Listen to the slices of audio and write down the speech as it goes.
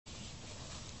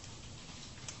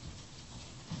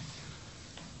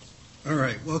All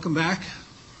right, welcome back.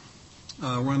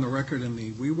 We're on the record in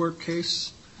the WeWork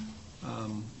case.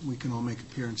 We can all make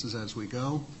appearances as we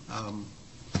go. Thank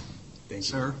you.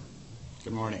 Sir?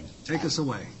 Good morning. Take us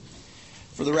away.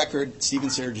 For the record, Stephen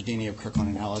Sargentini of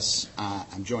Kirkland & Ellis.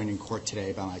 I'm joined in court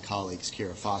today by my colleagues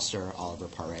Kira Foster, Oliver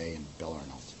Paré, and Bill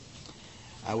Arnold.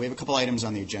 We have a couple items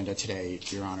on the agenda today,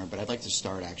 Your Honor, but I'd like to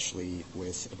start actually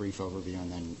with a brief overview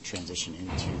and then transition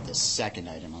into the second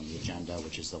item on the agenda,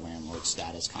 which is the landlord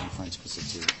status conference, because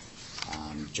the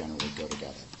two generally go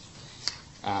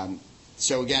together.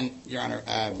 So again, Your Honor,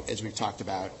 as we've talked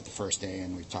about the first day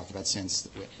and we've talked about since,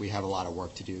 we have a lot of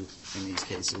work to do in these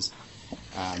cases.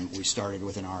 We started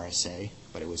with an RSA,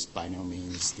 but it was by no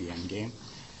means the end game.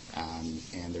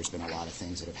 And there's been a lot of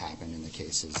things that have happened in the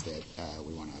cases that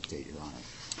we want to update, Your Honor.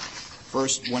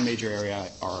 First, one major area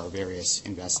are our various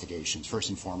investigations. First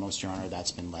and foremost, Your Honor,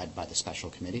 that's been led by the special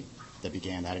committee that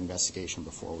began that investigation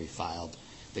before we filed.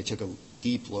 They took a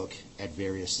deep look at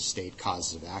various state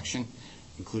causes of action,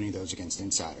 including those against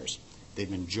insiders. They've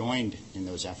been joined in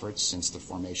those efforts since the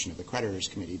formation of the creditors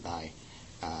committee by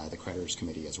the creditors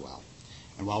committee as well.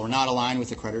 And while we're not aligned with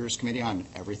the creditors committee on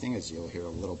everything, as you'll hear a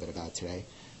little bit about today,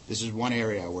 this is one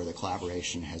area where the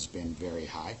collaboration has been very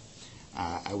high.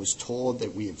 I was told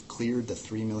that we have cleared the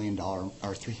 $3 million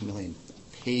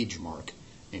page mark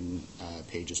in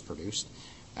pages produced,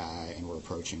 and we're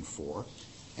approaching 4.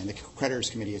 And the creditors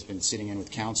committee has been sitting in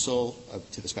with counsel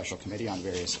to the special committee on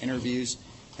various interviews,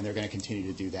 and they're going to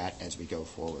continue to do that as we go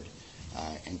forward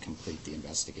and complete the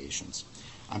investigations.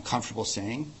 I'm comfortable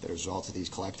saying that as a result of these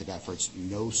collective efforts,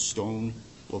 no stone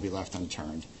will be left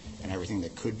unturned, and everything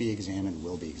that could be examined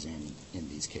will be examined in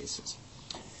these cases.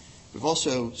 We've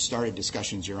also started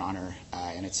discussions, Your Honor,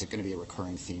 and it's going to be a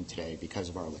recurring theme today because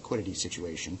of our liquidity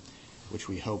situation, which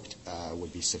we hoped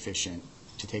would be sufficient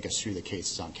to take us through the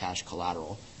cases on cash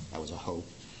collateral. That was a hope.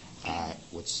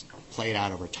 What's played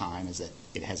out over time is that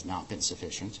it has not been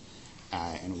sufficient,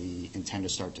 and we intend to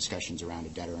start discussions around a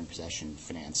debtor in possession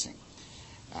financing.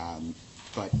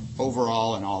 But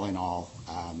overall and all in all,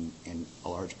 and a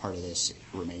large part of this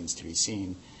remains to be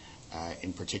seen,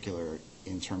 in particular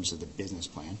in terms of the business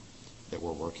plan that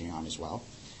we're working on as well.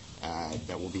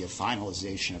 That will be a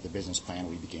finalization of the business plan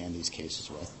we began these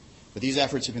cases with. But these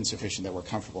efforts have been sufficient that we're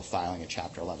comfortable filing a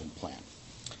Chapter 11 plan.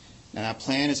 Now, that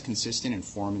plan is consistent in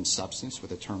form and substance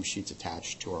with the term sheets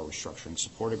attached to our restructuring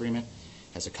support agreement.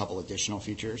 Has a couple additional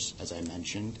features. As I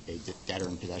mentioned, a debtor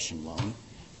in possession loan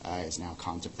is now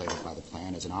contemplated by the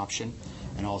plan as an option,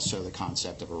 and also the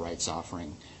concept of a rights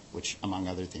offering, which, among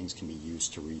other things, can be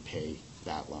used to repay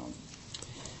that loan.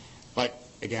 But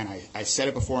again, I said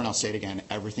it before and I'll say it again,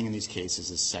 everything in these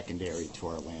cases is secondary to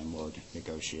our landlord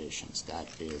negotiations. That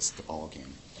is the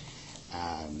ballgame.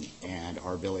 And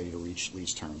our ability to reach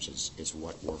lease terms is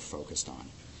what we're focused on.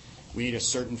 We need a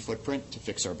certain footprint to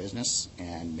fix our business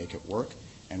and make it work,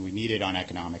 and we need it on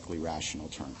economically rational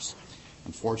terms.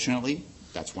 Unfortunately,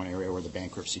 that's one area where the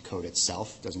bankruptcy code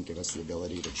itself doesn't give us the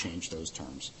ability to change those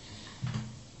terms.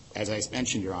 As I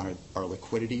mentioned, Your Honor, our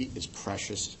liquidity is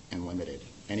precious and limited.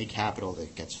 Any capital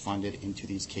that gets funded into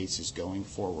these cases going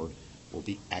forward will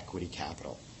be equity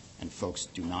capital. And folks,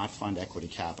 do not fund equity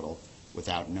capital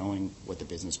without knowing what the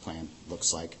business plan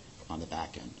looks like on the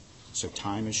back end. So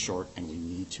time is short, and we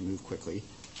need to move quickly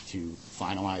to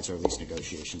finalize our lease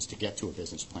negotiations to get to a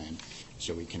business plan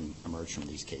so we can emerge from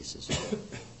these cases.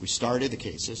 We started the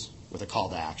cases with a call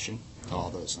to action to all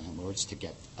those landlords to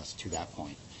get us to that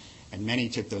point. And many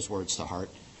took those words to heart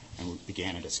and we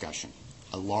began a discussion.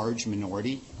 A large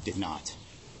minority did not.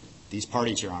 These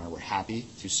parties, Your Honor, were happy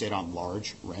to sit on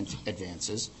large rent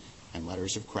advances and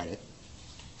letters of credit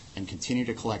and continue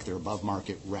to collect their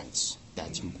above-market rents.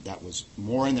 That was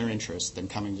more in their interest than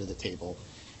coming to the table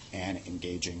and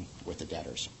engaging with the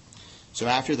debtors. So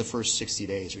after the first 60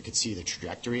 days, we could see the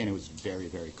trajectory, and it was very,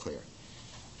 very clear.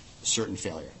 Certain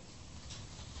failure.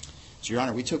 So, Your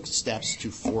Honor, we took steps to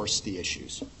force the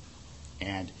issues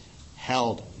and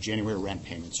held January rent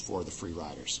payments for the free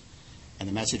riders. And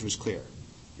the message was clear.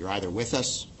 You're either with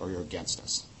us or you're against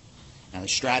us. Now, the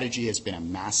strategy has been a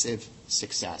massive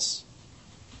success,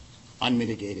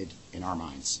 unmitigated in our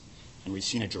minds, and we've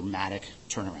seen a dramatic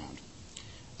turnaround.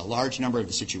 A large number of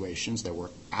the situations that were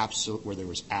where there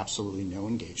was absolutely no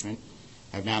engagement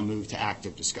have now moved to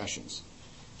active discussions.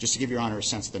 Just to give Your Honor a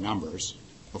sense of the numbers,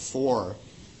 before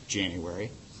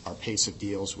January, our pace of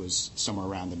deals was somewhere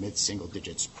around the mid-single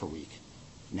digits per week.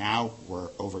 Now we're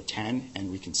over 10,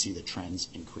 and we can see the trends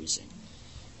increasing.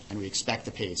 And we expect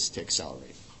the pace to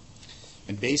accelerate.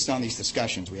 And based on these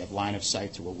discussions, we have line of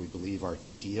sight to what we believe are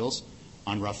deals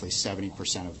on roughly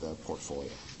 70% of the portfolio.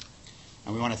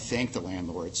 And we want to thank the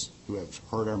landlords who have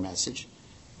heard our message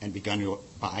and begun to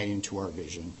buy into our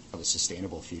vision of a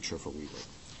sustainable future for WeWork.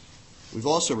 We've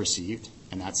also received,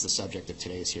 and that's the subject of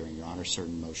today's hearing, Your Honor,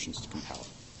 certain motions to compel.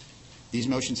 These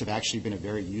motions have actually been a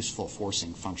very useful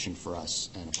forcing function for us,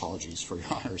 and apologies for Your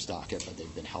Honor's docket, but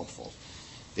they've been helpful.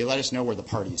 They let us know where the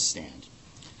parties stand.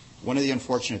 One of the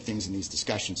unfortunate things in these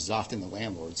discussions is often the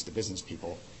landlords, the business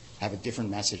people, have a different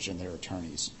message than their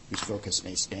attorneys, whose focus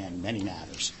may span many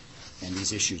matters and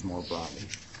these issues more broadly.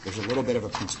 There's a little bit of a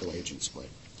principal agent split.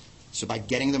 So by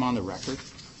getting them on the record,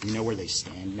 we know where they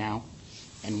stand now,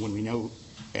 and when we know,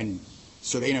 and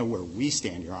so they know where we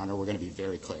stand, Your Honor, we're going to be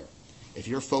very clear. If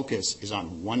your focus is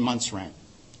on 1 month's rent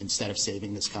instead of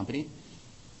saving this company,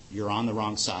 you're on the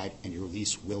wrong side and your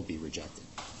lease will be rejected.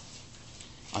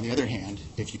 On the other hand,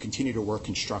 if you continue to work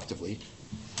constructively,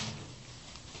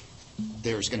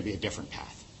 there's going to be a different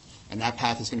path. And that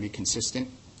path is going to be consistent,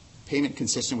 payment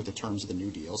consistent with the terms of the new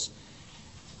deals.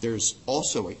 There's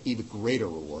also an even greater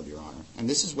reward, Your Honor, and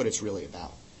this is what it's really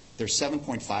about. There's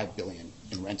 $7.5 billion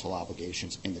in rental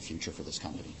obligations in the future for this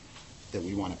company that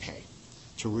we want to pay.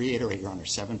 To reiterate, Your Honor,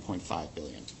 $7.5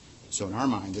 billion. So in our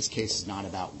mind, this case is not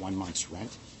about 1 month's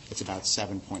rent. It's about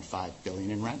 $7.5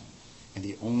 billion in rent. And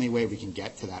the only way we can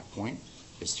get to that point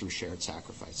is through shared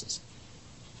sacrifices.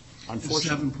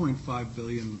 Unfortunately, is $7.5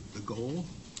 billion the goal?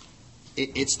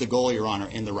 It's the goal, Your Honor,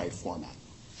 in the right format.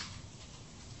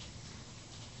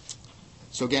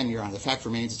 So again, Your Honor, the fact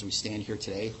remains as we stand here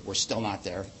today, we're still not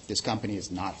there. This company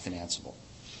is not financeable.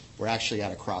 We're actually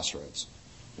at a crossroads.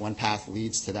 One path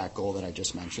leads to that goal that I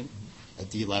just mentioned, a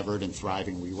delevered and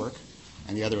thriving WeWork,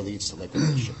 and the other leads to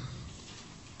liquidation.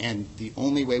 And the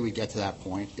only way we get to that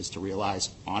point is to realize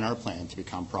on our plan to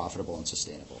become profitable and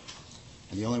sustainable.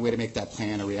 And the only way to make that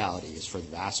plan a reality is for the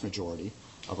vast majority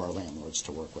of our landlords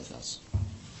to work with us.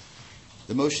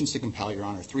 The motions to compel, Your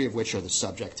Honor, 3 of which are the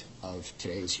subject of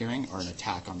today's hearing, are an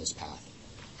attack on this path.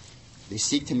 They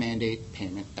seek to mandate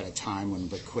payment at a time when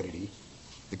liquidity,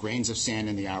 the grains of sand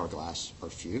in the hourglass, are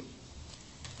few,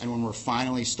 and when we're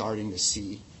finally starting to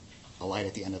see a light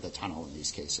at the end of the tunnel in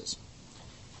these cases.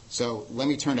 So let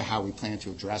me turn to how we plan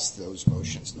to address those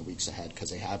motions in the weeks ahead,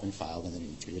 because they have been filed and they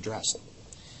need to be addressed.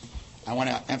 I want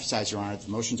to emphasize, Your Honor, that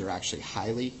the motions are actually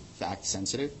highly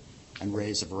fact-sensitive and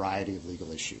raise a variety of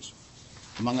legal issues.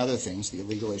 Among other things, the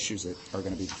legal issues that are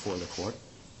going to be before the court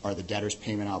are the debtor's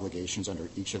payment obligations under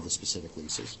each of the specific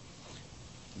leases,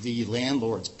 the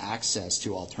landlord's access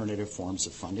to alternative forms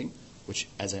of funding, which,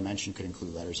 as I mentioned, could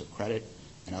include letters of credit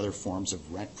and other forms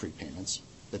of rent prepayments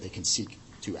that they can seek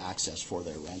to access for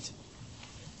their rent,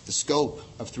 the scope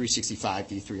of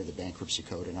 365d3 of the Bankruptcy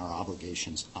Code and our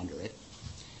obligations under it,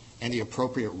 and the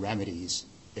appropriate remedies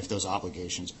if those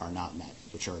obligations are not met,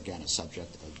 which are, again, a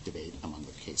subject of debate among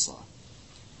the case law.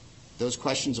 Those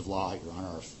questions of law, Your Honor,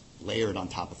 are layered on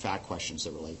top of fact questions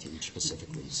that relate to each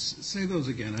specific lease. Say those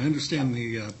again. I understand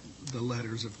the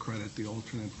letters of credit, the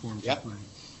alternate forms of claim.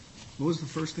 What was the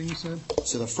first thing you said?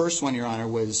 So the first one, Your Honor,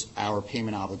 was our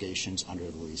payment obligations under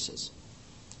the leases.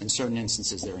 In certain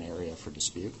instances, they're an area for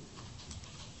dispute.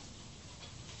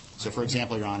 So, for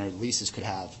example, Your Honor, leases could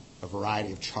have a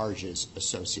variety of charges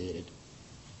associated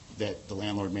that the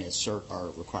landlord may assert are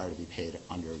required to be paid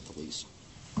under the lease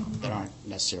that aren't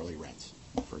necessarily rent,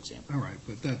 for example. All right,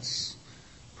 but that's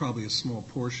probably a small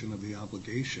portion of the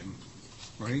obligation,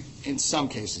 right? In some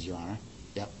cases, Your Honor.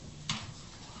 Yep.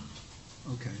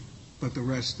 Okay, but the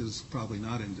rest is probably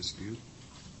not in dispute.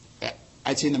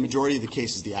 I'd say in the majority of the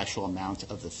cases, the actual amount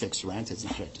of the fixed rent is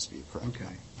not at dispute, correct?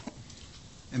 Okay.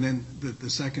 And then the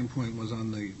second point was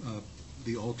on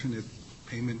the alternate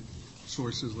payment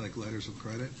sources like letters of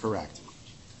credit? Correct.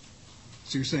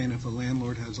 So you're saying if a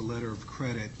landlord has a letter of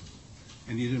credit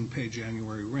and you didn't pay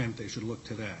January rent, they should look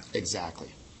to that? Exactly.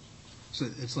 So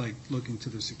it's like looking to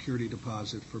the security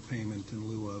deposit for payment in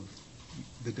lieu of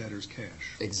the debtor's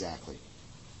cash? Exactly.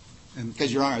 And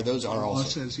because, Your Honor, those are also...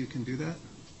 The law says you can do that?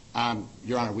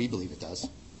 Your Honor, we believe it does.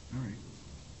 All right.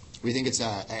 We think it's,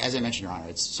 as I mentioned, Your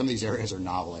Honor, some of these areas are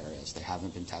novel areas. They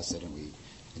haven't been tested, and we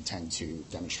intend to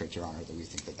demonstrate, Your Honor, that we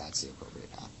think that that's the appropriate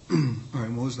path. All right,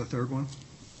 and what was the third one?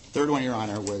 Third one, Your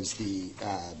Honor, was the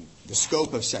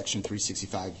scope of Section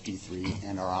 365d3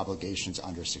 and our obligations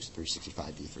under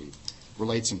 365d3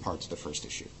 relates in part to the first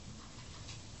issue.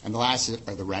 And the last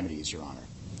are the remedies, Your Honor.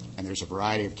 And there's a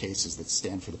variety of cases that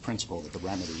stand for the principle that the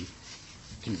remedy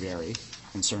can vary.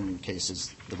 In certain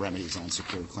cases, the remedy is an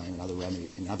unsecured claim.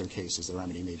 In other cases, the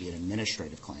remedy may be an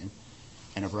administrative claim.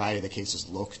 And a variety of the cases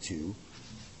look to,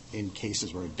 in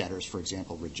cases where debtors, for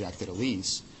example, rejected a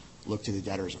lease, look to the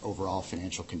debtor's overall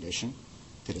financial condition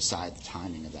to decide the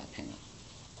timing of that payment.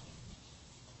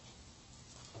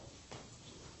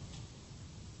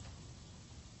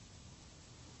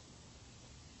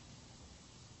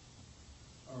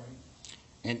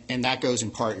 And that goes in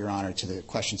part, Your Honor, to the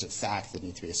questions of fact that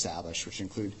need to be established, which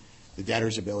include the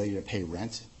debtor's ability to pay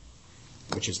rent,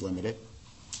 which is limited,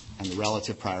 and the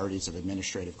relative priorities of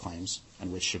administrative claims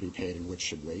and which should be paid and which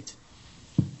should wait.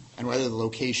 And whether the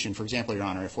location, for example, Your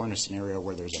Honor, if we're in a scenario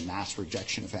where there's a mass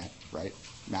rejection event, right,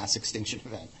 mass extinction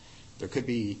event, there could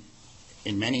be,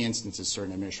 in many instances,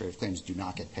 certain administrative claims do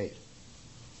not get paid.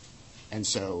 And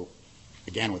so,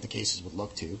 again, what the cases would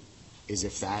look to is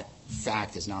if that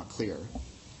fact is not clear,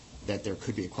 that there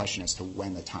could be a question as to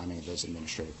when the timing of those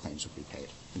administrative claims would be paid,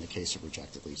 in the case of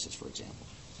rejected leases, for example.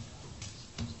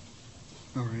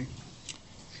 All right.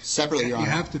 Separately, Your Honor.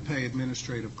 You have to pay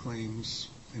administrative claims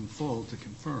in full to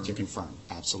confirm. To confirm,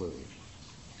 absolutely.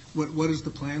 What does the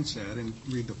plan say? I didn't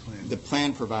read the plan. The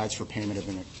plan provides for payment of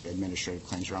administrative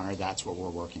claims, Your Honor. That's what we're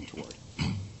working toward.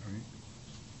 All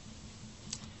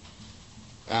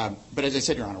right. But as I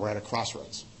said, Your Honor, we're at a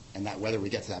crossroads, and that whether we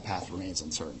get to that path remains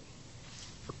uncertain.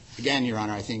 Again, Your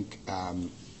Honor, I think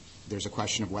there's a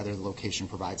question of whether the location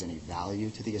provides any value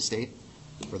to the estate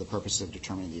for the purpose of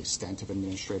determining the extent of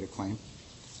administrative claim.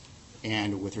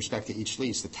 And with respect to each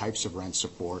lease, the types of rent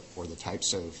support or the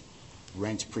types of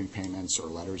rent prepayments or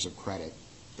letters of credit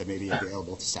that may be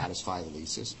available to satisfy the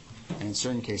leases. And in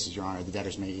certain cases, Your Honor, the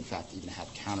debtors may, in fact, even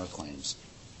have counterclaims,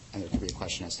 and there could be a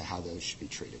question as to how those should be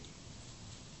treated.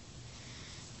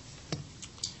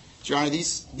 So, Your Honor,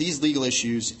 these legal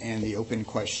issues and the open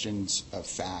questions of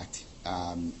fact,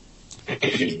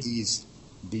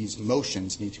 these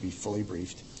motions need to be fully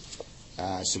briefed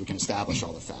so we can establish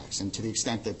all the facts. And to the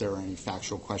extent that there are any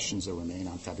factual questions that remain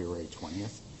on February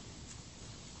 20th,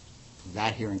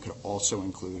 that hearing could also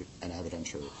include an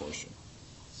evidentiary portion.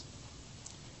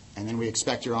 And then we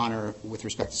expect, Your Honor, with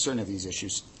respect to certain of these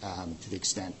issues, to the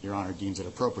extent Your Honor deems it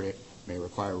appropriate, may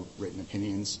require written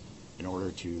opinions in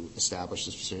order to establish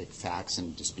the specific facts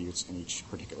and disputes in each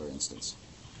particular instance.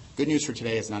 Good news for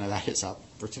today is none of that is up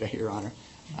for today, Your Honor,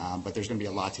 but there's going to be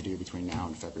a lot to do between now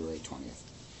and February 20th.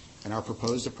 And our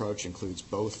proposed approach includes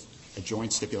both a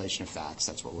joint stipulation of facts,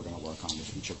 that's what we're going to work on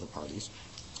with each of the parties,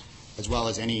 as well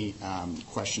as any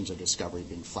questions of discovery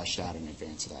being fleshed out in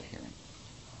advance of that hearing.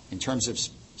 In terms of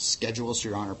schedules,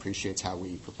 Your Honor appreciates how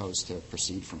we propose to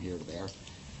proceed from here to there.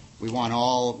 We want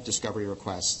all discovery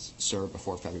requests served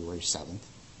before February 7th,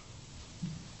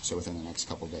 so within the next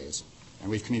couple of days. And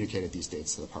we've communicated these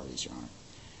dates to the parties, Your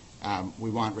Honor. We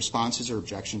want responses or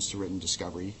objections to written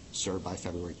discovery served by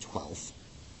February 12th.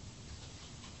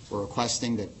 We're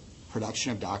requesting that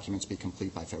production of documents be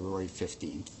complete by February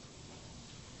 15th,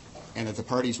 and that the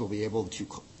parties will be able to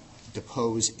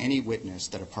depose any witness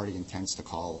that a party intends to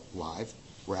call live.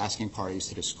 We're asking parties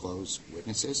to disclose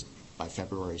witnesses by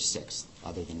February 6th,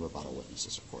 other than rebuttal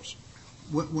witnesses, of course.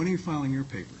 When are you filing your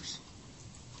papers?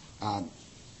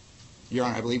 Your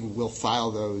Honor, I believe we'll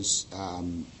file those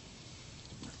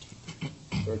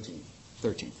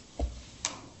 13th.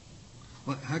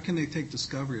 Well, how can they take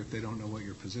discovery if they don't know what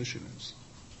your position is?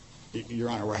 Your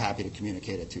Honor, we're happy to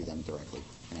communicate it to them directly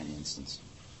in any instance.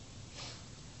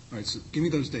 All right, so give me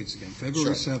those dates again.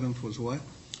 February 7th was what?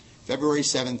 February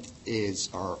 7th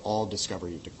are all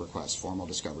discovery requests, formal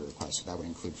discovery requests. That would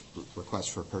include requests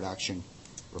for production,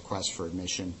 requests for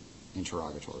admission,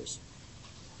 interrogatories.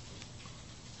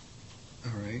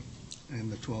 All right.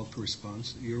 And the 12th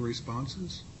response, your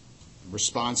responses?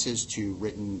 Responses to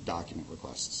written document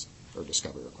requests, or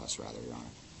discovery requests, rather, Your Honor.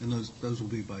 And those will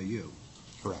be by you?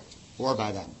 Correct. Or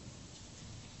by them.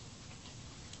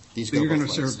 These so go you're going to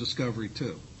both ways. serve discovery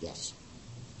too? Yes.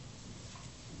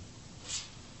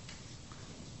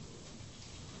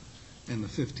 And the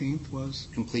 15th was?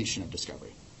 Completion of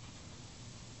discovery.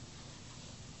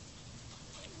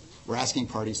 We're asking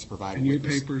parties to provide And your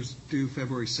witness. papers due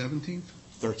February 17th?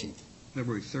 13th.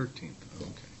 February 13th, Yeah.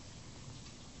 okay.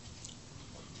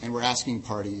 And we're asking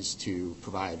parties to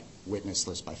provide witness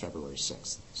lists by February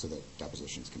 6th so that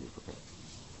depositions can be prepared.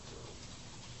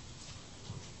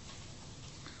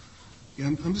 Yeah,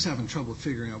 I'm just having trouble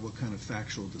figuring out what kind of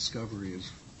factual discovery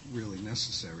is really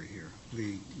necessary here.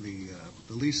 The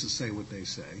leases say what they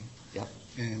say. Yep.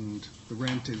 And the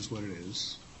rent is what it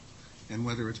is. And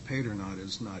whether it's paid or not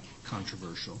is not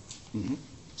controversial. Mm-hmm.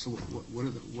 So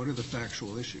what are the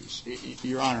factual issues?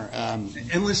 Your Honor.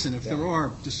 And listen, if there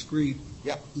are discrete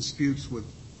Yep. disputes with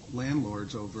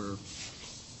landlords over,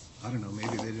 I don't know,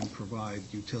 maybe they didn't provide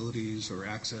utilities or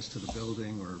access to the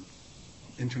building or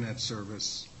internet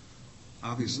service,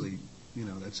 obviously, you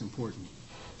know, that's important.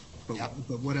 But, Yep.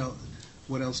 but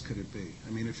what else could it be?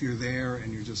 I mean, if you're there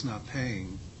and you're just not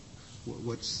paying,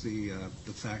 what's the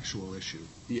factual issue?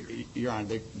 Your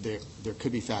Honor, there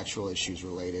could be factual issues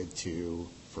related to,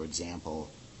 for example,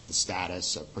 the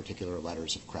status of particular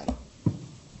letters of credit.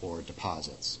 or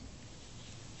deposits.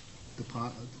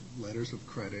 Letters of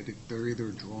credit, they're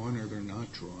either drawn or they're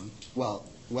not drawn. Well,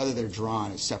 whether they're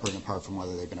drawn is separate and apart from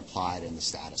whether they've been applied and the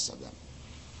status of them,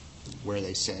 where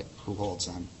they sit, who holds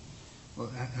them. Well,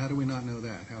 how do we not know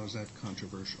that? How is that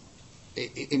controversial?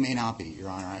 It may not be, Your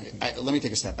Honor. Let me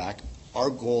take a step back. Our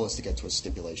goal is to get to a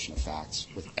stipulation of facts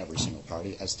with every single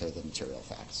party as to the material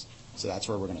facts. So that's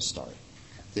where we're going to start.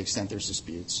 To the extent there's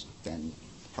disputes, then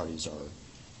parties are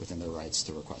within their rights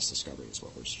to request discovery is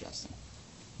what we're suggesting.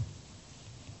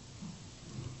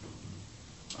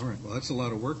 All right. Well, that's a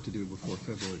lot of work to do before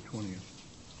February 20th.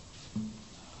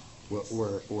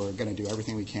 We're going to do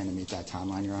everything we can to meet that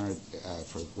timeline, Your Honor,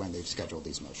 for when they've scheduled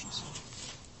these motions.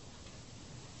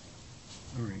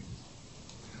 All right.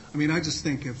 I mean, I just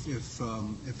think if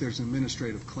there's an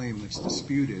administrative claim that's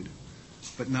disputed,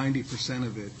 but 90%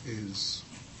 of it is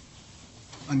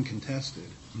uncontested,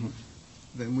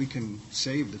 then we can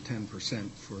save the 10%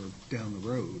 for down the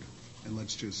road, and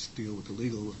let's just deal with the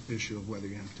legal issue of whether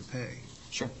you have to pay.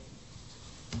 Sure.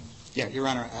 Yeah, Your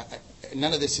Honor,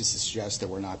 none of this is to suggest that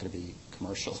we're not going to be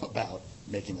commercial about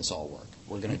making this all work.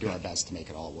 We're going to do our best to make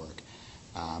it all work.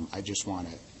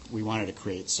 We wanted to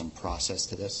create some process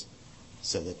to this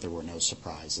so that there were no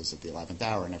surprises at the 11th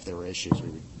hour, and if there were issues, we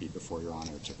would be before Your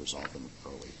Honor to resolve them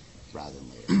early rather than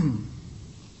later.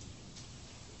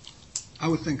 I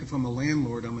would think if I'm a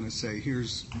landlord, I'm going to say,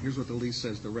 here's what the lease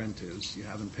says the rent is. You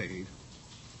haven't paid.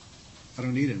 I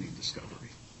don't need any discovery.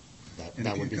 And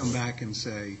if you come back and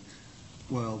say,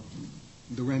 well,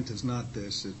 the rent is not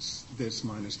this, it's this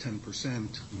minus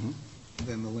 10%,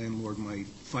 then the landlord might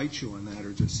fight you on that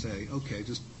or just say, okay,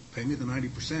 just pay me the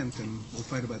 90% and we'll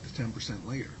fight about the 10%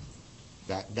 later.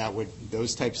 That would,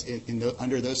 those types,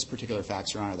 under those particular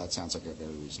facts, Your Honor, that sounds like a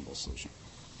very reasonable solution.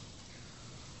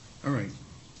 All right.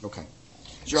 Okay.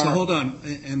 So hold on,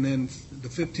 and then the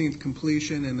 15th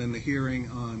completion and then the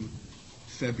hearing on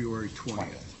February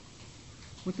 20th.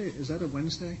 What day, is that a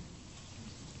Wednesday?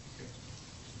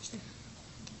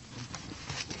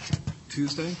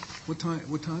 Tuesday? What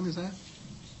time is that?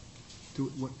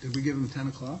 Did we give them 10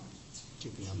 o'clock? 2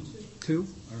 p.m. 2?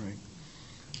 All right.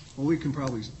 Well, we can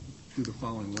probably do the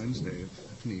following Wednesday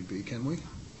if need be, can we?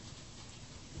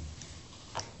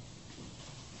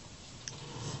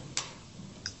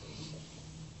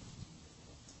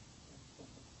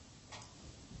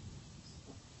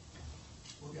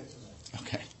 We'll get to that.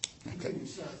 Okay.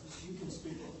 You can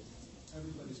speak on it.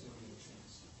 Everybody's going to get a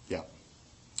chance.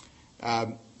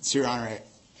 Yeah. So, Your Honor,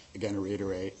 again, to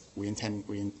reiterate,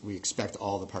 we expect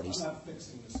all the parties. I'm not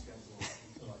fixing the schedule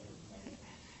until I get the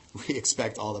money. We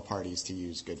expect all the parties to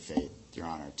use good faith, Your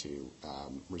Honor, to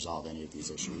resolve any of these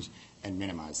issues and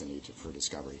minimize the need for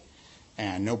discovery.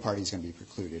 And no party is going to be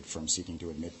precluded from seeking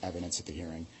to admit evidence at the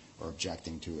hearing or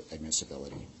objecting to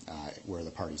admissibility where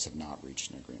the parties have not reached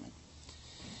an agreement.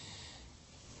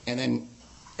 And then,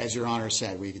 as Your Honor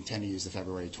said, we intend to use the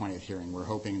February 20th hearing. We're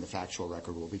hoping the factual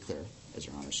record will be clear, as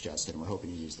Your Honor suggested, and we're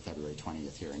hoping to use the February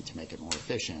 20th hearing to make it more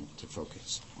efficient to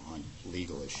focus on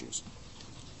legal issues.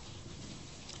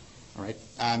 All right.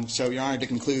 So, Your Honor, to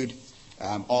conclude,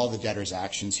 all the debtors'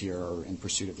 actions here are in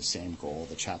pursuit of the same goal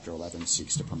that Chapter 11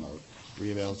 seeks to promote: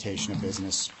 rehabilitation of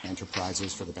business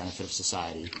enterprises for the benefit of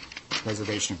society,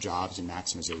 preservation of jobs, and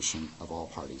maximization of all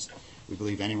parties. We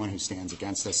believe anyone who stands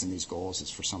against us in these goals is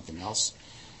for something else,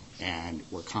 and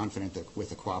we're confident that with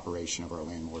the cooperation of our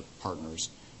landlord partners,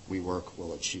 WeWork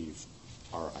will achieve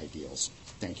our ideals.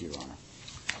 Thank you, Your Honor.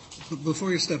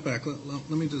 Before you step back, let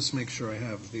me just make sure I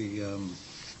have the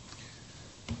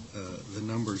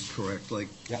numbers correct. Like,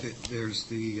 yep. There's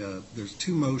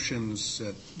two motions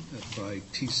by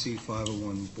TC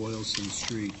 501 Boylston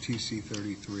Street, TC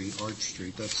 33 Arch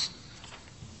Street. That's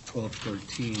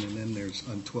 1213, and then there's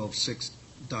on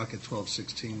docket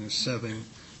 1216. There's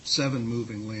seven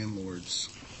moving landlords,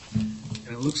 and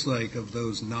it looks like of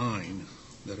those 9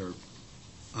 that are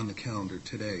on the calendar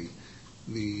today,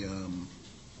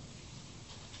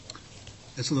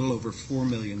 it's a little over $4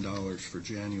 million for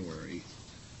January.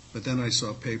 But then I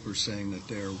saw papers saying that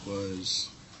there was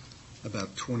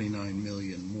about $29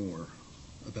 million more,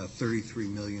 about $33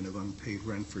 million of unpaid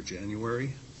rent for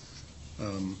January.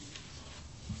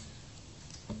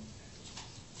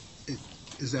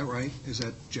 Is that right? Is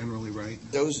that generally right?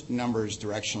 Those numbers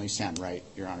directionally sound right,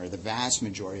 Your Honor. The vast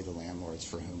majority of the landlords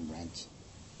for whom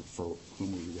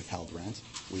we withheld rent,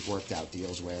 we've worked out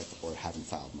deals with or haven't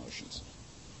filed motions.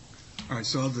 All right.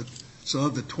 So of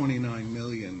the $29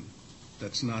 million,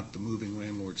 that's not the moving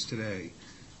landlords today,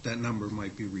 that number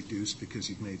might be reduced because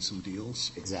you've made some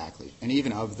deals? Exactly. And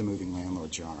even of the moving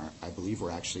landlords, Your Honor, I believe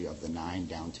we're actually of the 9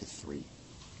 down to 3.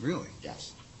 Really?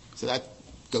 Yes. So that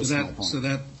goes to my point.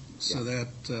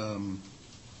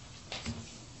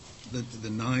 The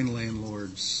 9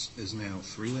 landlords is now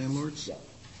 3 landlords? Yeah.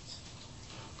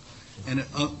 And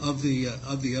of the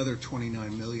other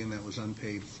 $29 million that was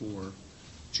unpaid for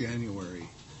January,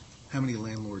 how many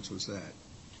landlords was that?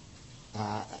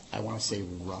 I want to say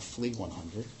roughly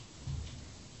 100.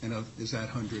 And is that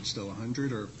 100 still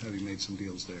 100, or have you made some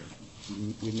deals there?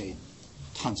 We made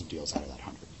tons of deals out of that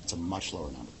 100. It's a much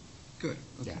lower number. Good.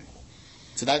 Okay. Yeah.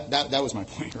 So that was my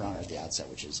point, Your Honor, at the outset,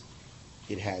 which is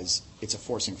it's a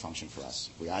forcing function for us.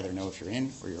 We either know if you're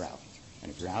in or you're out.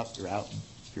 And if you're out, you're out.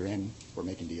 If you're in, we're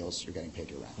making deals, you're getting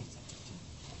paid your rent.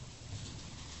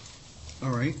 All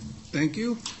right. Thank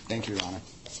you. Thank you, Your Honor.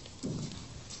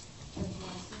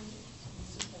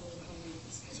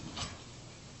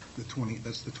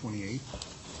 That's the 28th?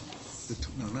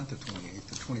 No, not the 28th,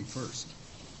 the 21st.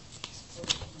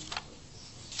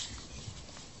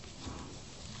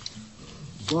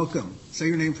 Welcome. Say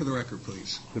your name for the record,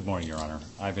 please. Good morning, Your Honor.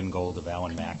 Ivan Gold of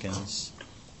Allen Mackins.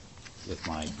 With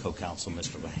my co-counsel,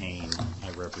 Mr. Lehane,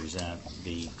 I represent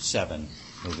the 7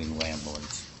 moving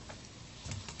landlords.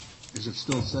 Is it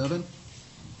still 7?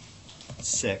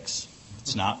 6.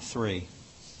 It's not 3.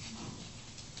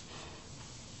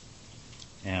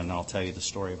 And I'll tell you the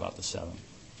story about the 7.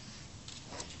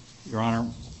 Your Honor,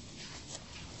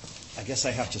 I guess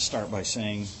I have to start by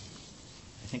saying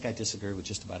I think I disagree with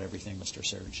just about everything Mr.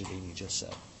 Saragidini just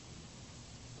said.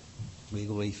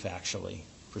 Legally, factually,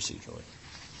 procedurally.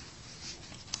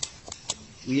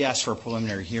 We asked for a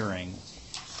preliminary hearing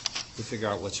to figure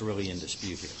out what's really in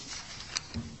dispute here.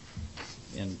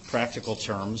 In practical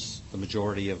terms, the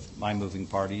majority of my moving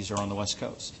parties are on the West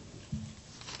Coast.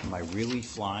 Am I really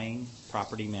flying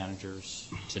property managers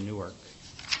to Newark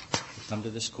to come to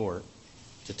this court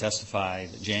to testify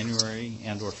that January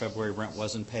and or February rent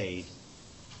wasn't paid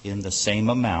in the same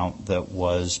amount that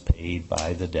was paid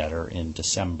by the debtor in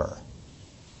December?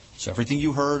 So everything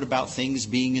you heard about things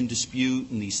being in dispute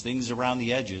and these things around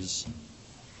the edges,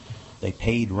 they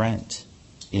paid rent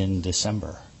in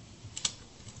December.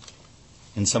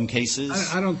 In some cases,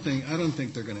 I don't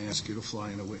think they're going to ask you to fly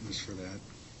in a witness for that.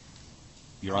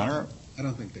 Your Honor, I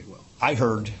don't think they will. I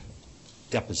heard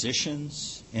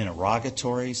depositions,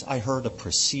 interrogatories. I heard a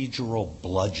procedural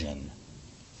bludgeon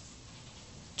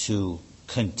to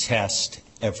contest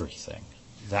everything.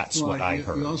 That's what I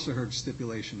heard. You also heard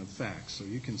stipulation of facts, so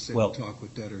you can sit and talk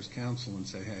with debtor's counsel and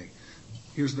say, hey,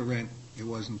 here's the rent, it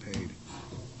wasn't paid.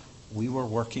 We were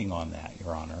working on that,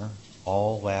 Your Honor.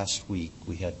 All last week,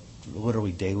 we had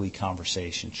literally daily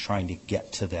conversations trying to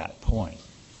get to that point.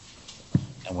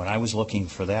 And when I was looking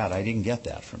for that, I didn't get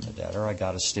that from the debtor. I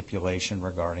got a stipulation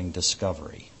regarding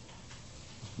discovery.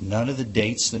 None of the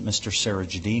dates that Mr.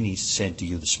 Saragidini said to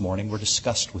you this morning were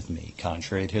discussed with me,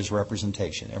 contrary to his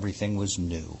representation. Everything was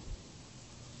new.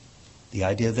 The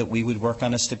idea that we would work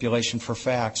on a stipulation for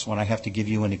facts when I have to give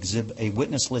you a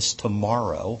witness list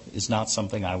tomorrow is not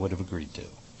something I would have agreed to,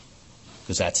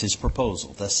 because that's his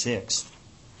proposal. The 6th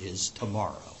is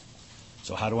tomorrow.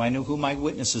 So how do I know who my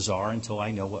witnesses are until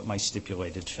I know what my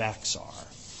stipulated facts are?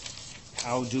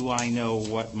 How do I know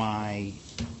what my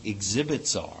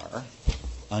exhibits are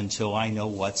until I know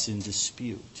what's in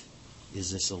dispute? Is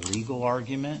this a legal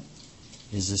argument?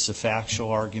 Is this a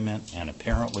factual argument? And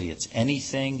apparently it's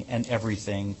anything and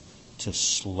everything to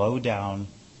slow down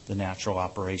the natural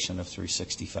operation of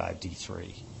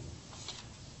 365D3.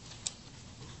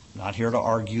 I'm not here to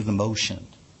argue the motion.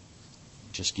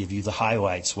 Just give you the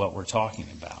highlights, what we're talking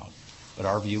about. But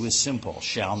our view is simple.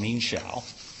 Shall means shall.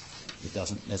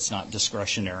 It's not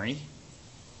discretionary.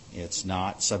 It's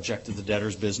not subject to the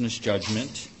debtor's business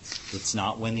judgment. It's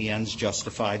not when the ends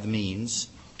justify the means.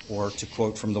 Or to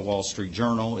quote from the Wall Street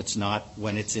Journal, it's not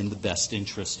when it's in the best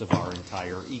interest of our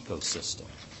entire ecosystem.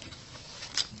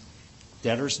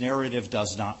 Debtor's narrative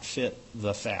does not fit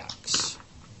the facts.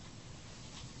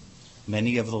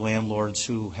 Many of the landlords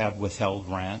who had withheld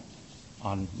rent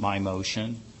on my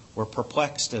motion were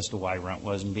perplexed as to why rent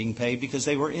wasn't being paid because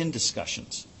they were in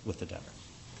discussions with the debtor.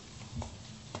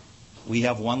 We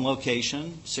have one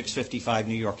location, 655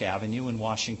 New York Avenue in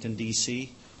Washington,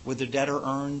 D.C., where the debtor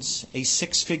earns a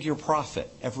 6-figure profit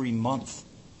every month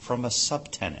from a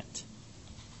subtenant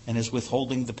and is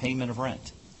withholding the payment of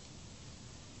rent.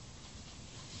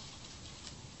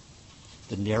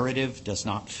 The narrative does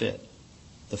not fit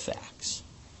the facts.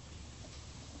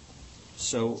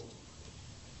 So,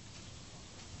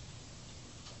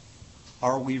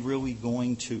 are we really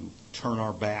going to turn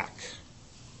our back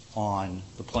on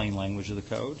the plain language of the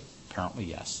code? Apparently,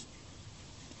 yes.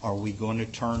 Are we going to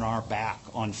turn our back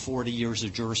on 40 years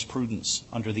of jurisprudence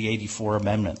under the 84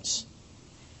 amendments?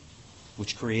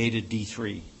 which created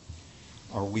D3?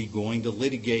 Are we going to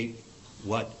litigate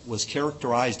what was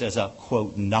characterized as a,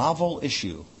 quote, novel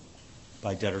issue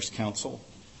by debtors' counsel,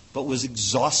 but was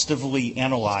exhaustively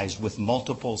analyzed with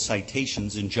multiple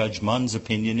citations in Judge Munn's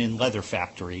opinion in Leather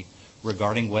Factory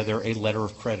regarding whether a letter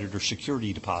of credit or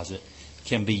security deposit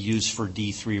can be used for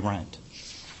D3 rent?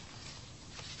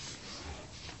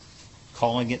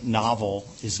 Calling it novel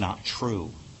is not true.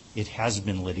 It has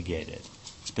been litigated.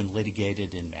 It's been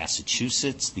litigated in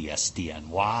Massachusetts, the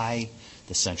SDNY,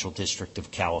 the Central District of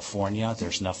California.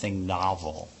 There's nothing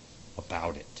novel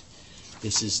about it.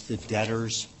 This is the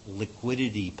debtor's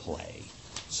liquidity play.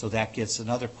 So that gets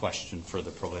another question for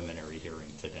the preliminary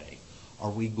hearing today.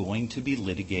 Are we going to be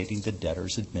litigating the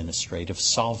debtor's administrative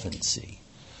solvency?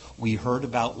 We heard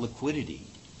about liquidity.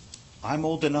 I'm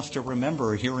old enough to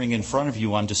remember a hearing in front of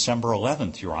you on December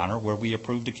 11th, Your Honor, where we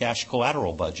approved a cash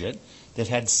collateral budget that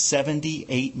had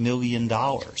 $78 million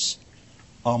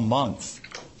a month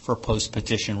for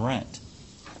post-petition rent.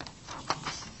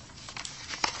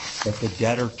 But the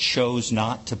debtor chose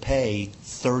not to pay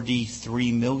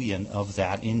 $33 million of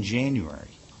that in January.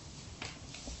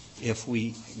 If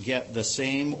we get the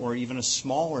same or even a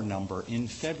smaller number in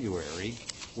February,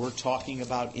 we're talking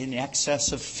about in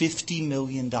excess of $50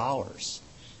 million.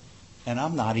 And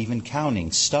I'm not even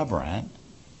counting stub rent.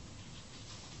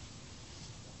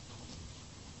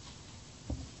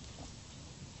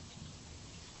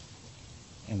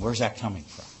 And where's that coming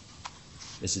from?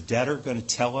 Is the debtor going to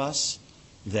tell us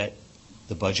that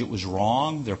the budget was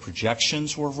wrong, their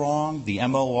projections were wrong, the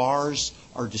MORs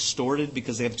are distorted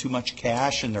because they have too much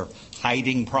cash and they're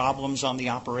hiding problems on the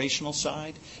operational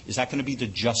side? Is that going to be the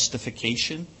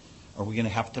justification? Are we going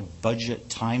to have to budget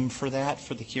time for that,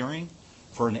 for the hearing,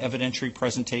 for an evidentiary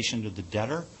presentation to the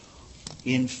debtor,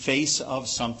 in face of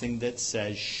something that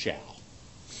says shall,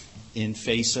 in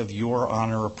face of Your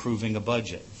Honor approving a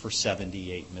budget for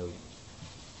 $78 million?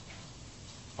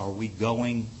 Are we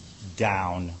going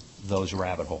down those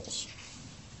rabbit holes?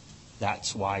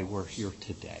 That's why we're here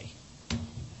today.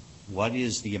 What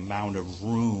is the amount of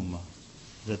room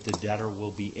that the debtor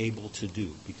will be able to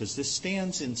do? Because this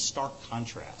stands in stark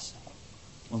contrast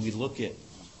when we look at,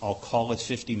 I'll call it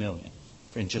 $50 million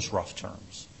in just rough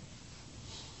terms.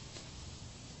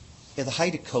 At the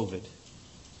height of COVID,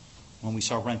 when we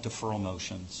saw rent deferral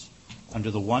motions,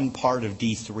 under the one part of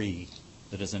D3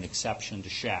 that is an exception to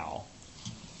shall,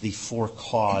 the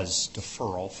for-cause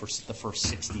deferral for the first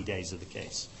 60 days of the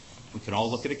case. We can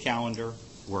all look at a calendar.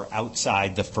 We're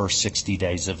outside the first 60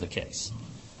 days of the case.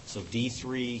 So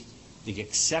D3, the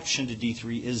exception to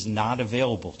D3 is not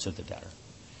available to the debtor.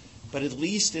 But at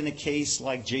least in a case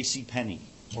like JCPenney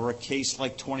or a case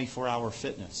like 24-Hour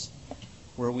Fitness,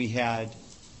 where we had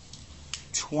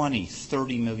 $20,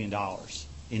 $30 million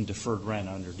in deferred rent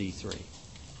under D3,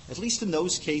 at least in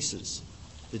those cases,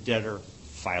 the debtor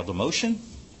filed a motion,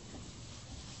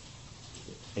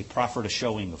 they proffered a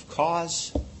showing of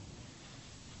cause,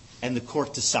 and the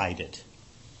court decided.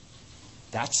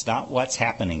 That's not what's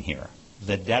happening here.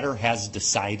 The debtor has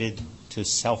decided to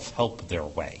self-help their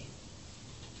way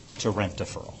to rent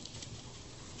deferral.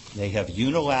 They have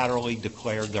unilaterally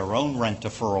declared their own rent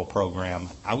deferral program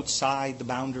outside the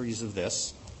boundaries of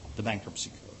this, the bankruptcy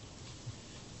code.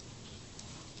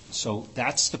 So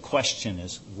that's the question,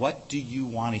 is what do you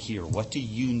want to hear? What do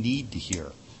you need to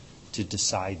hear to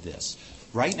decide this?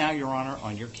 Right now, Your Honor,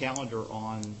 on your calendar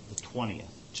on the 20th,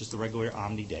 which is the regular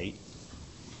Omni date,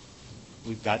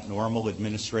 we've got normal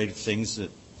administrative things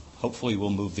that hopefully will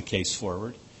move the case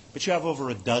forward. But you have over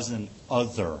a dozen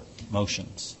other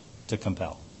motions to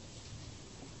compel.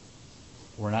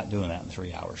 We're not doing that in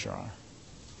 3 hours, Your Honor.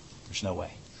 There's no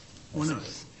way. Why not?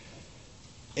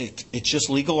 It's just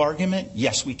legal argument?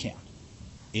 Yes, we can.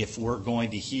 If we're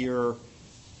going to hear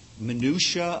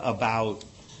minutia about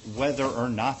whether or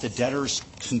not the debtor's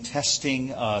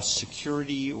contesting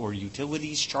security or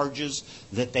utilities charges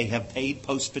that they have paid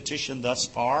post-petition thus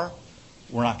far,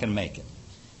 we're not going to make it.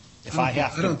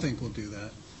 I don't think we'll do that.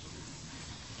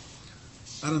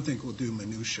 I don't think we'll do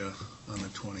minutia on the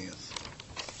 20th.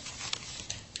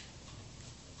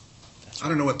 I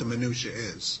don't know what the minutia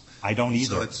is. I don't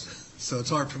either. So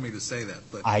it's hard for me to say that,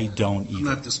 but I don't either. I'm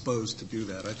not disposed to do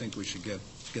that. I think we should get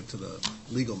to the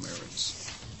legal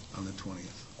merits on the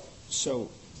 20th.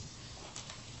 So,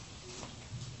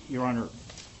 Your Honor.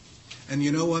 And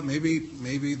you know what? Maybe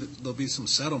there'll be some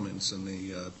settlements, and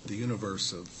the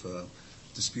universe of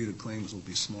disputed claims will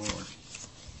be smaller.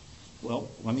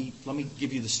 Well, let me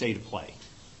give you the state of play,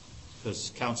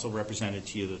 because counsel represented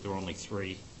to you that there are only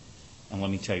 3, and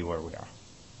let me tell you where we are,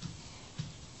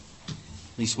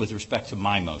 at least with respect to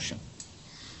my motion.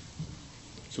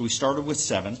 So we started with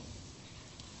 7.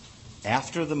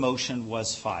 After the motion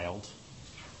was filed,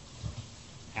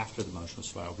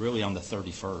 really on the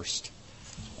 31st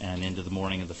and into the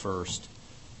morning of the 1st,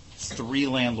 3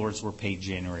 landlords were paid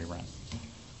January rent.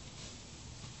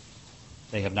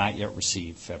 They have not yet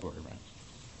received February rent.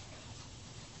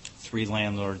 3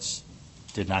 landlords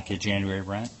did not get January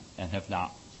rent and have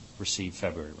not received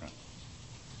February rent.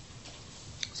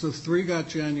 So 3 got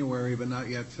January, but not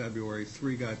yet February.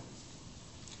 3 got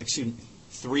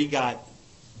 3 got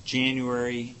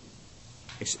January.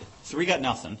 3 got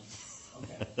nothing.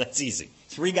 Okay. That's easy.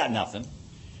 3 got nothing.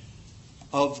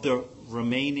 Of the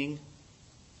remaining,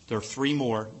 there are 3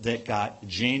 more that got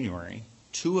January.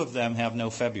 2 of them have no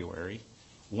February.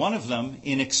 1 of them,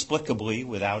 inexplicably,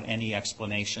 without any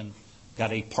explanation,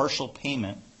 got a partial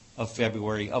payment of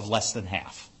February of less than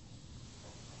half.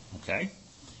 Okay?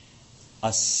 The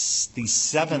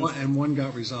 7th... And 1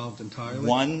 got resolved entirely?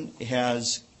 1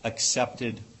 has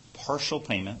accepted partial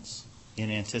payments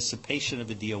in anticipation of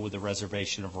a deal with the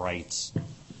reservation of rights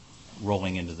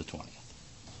rolling into the 20th.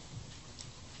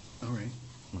 All right.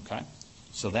 Okay?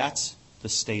 So that's the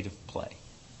state of play.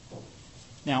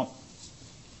 Now,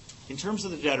 in terms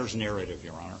of the debtor's narrative,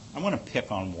 Your Honor, I want to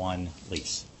pick on one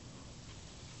lease.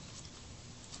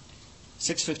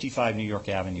 655 New York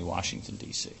Avenue, Washington,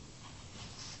 D.C.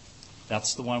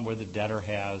 That's the one where the debtor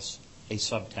has a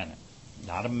subtenant,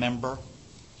 not a member,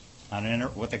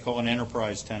 not what they call an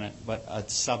enterprise tenant, but a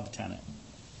subtenant.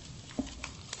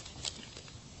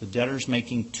 The debtor's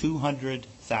making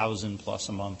 $200,000 plus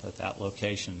a month at that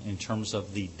location in terms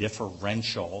of the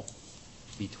differential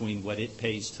between what it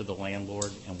pays to the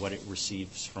landlord and what it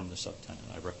receives from the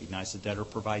subtenant. I recognize the debtor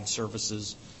provides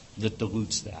services that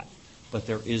dilutes that, but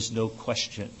there is no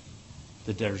question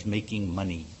the debtor's making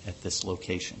money at this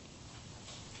location.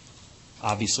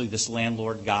 Obviously, this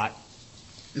landlord got...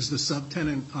 Is the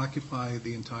subtenant occupy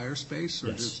the entire space or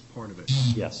Yes. just part of it?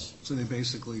 Yes. So they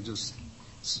basically just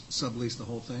sublease the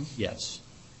whole thing? Yes.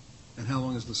 And how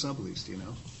long is the sublease, do you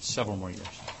know? Several more years.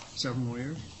 Several more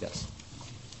years? Yes.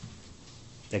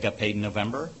 They got paid in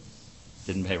November,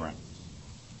 didn't pay rent.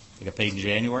 They got paid in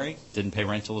January, didn't pay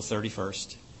rent till the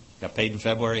 31st. Got paid in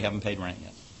February, haven't paid rent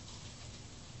yet.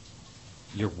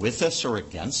 You're with us or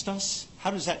against us?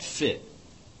 How does that fit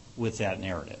with that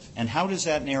narrative? And how does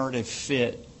that narrative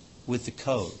fit with the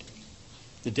code?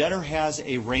 The debtor has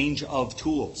a range of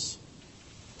tools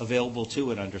available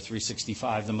to it under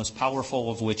 365, the most powerful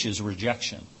of which is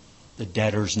rejection. The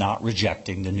debtor's not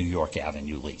rejecting the New York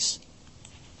Avenue lease.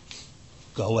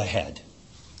 Go ahead.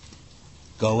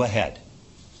 Go ahead.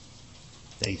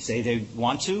 They say they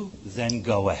want to, then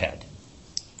go ahead.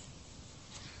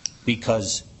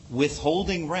 Because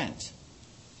withholding rent,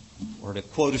 or to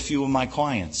quote a few of my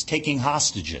clients, taking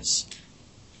hostages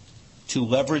to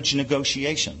leverage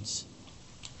negotiations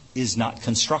is not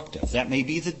constructive. That may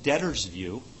be the debtor's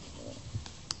view,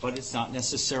 but it's not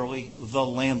necessarily the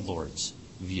landlord's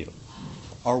view.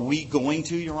 Are we going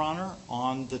to, Your Honor,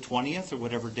 on the 20th or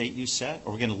whatever date you set,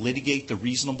 are we going to litigate the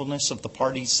reasonableness of the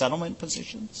parties' settlement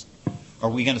positions? Are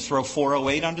we going to throw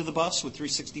 408 under the bus with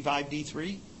 365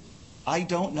 D3? I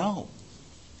don't know,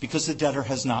 because the debtor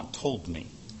has not told me.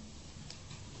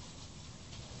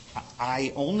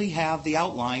 I only have the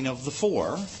outline of the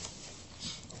 4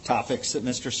 topics that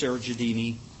Mr.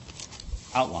 Sergidini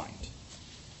outlined.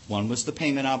 One was the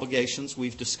payment obligations.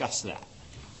 We've discussed that.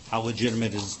 How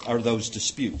legitimate are those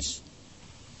disputes?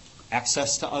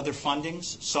 Access to other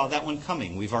fundings, saw that one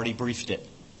coming. We've already briefed it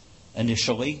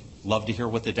initially. Love to hear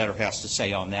what the debtor has to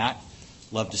say on that.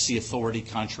 Love to see authority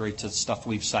contrary to the stuff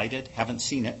we've cited. Haven't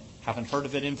seen it. Haven't heard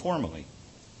of it informally.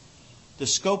 The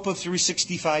scope of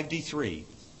 365 D3.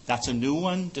 That's a new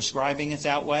one, describing it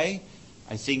that way.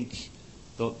 I think,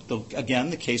 again,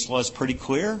 the case law is pretty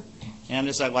clear. And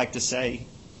as I like to say,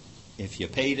 if you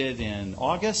paid it in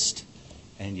August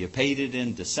and you paid it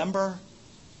in December,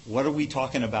 what are we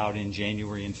talking about in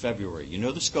January and February? You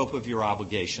know the scope of your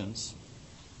obligations.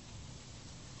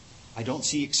 I don't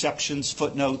see exceptions,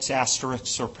 footnotes,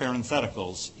 asterisks, or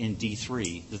parentheticals in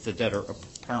D3 that the debtor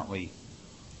apparently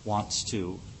wants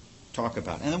to talk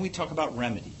about. And then we talk about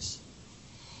remedies.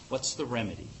 What's the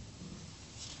remedy?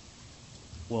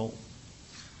 Well,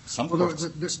 some courts...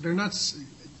 They're not...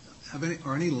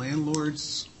 Are any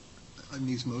landlords in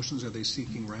these motions, are they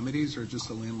seeking remedies or just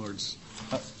the landlords?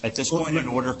 At this point, an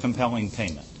order compelling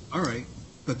payment. All right.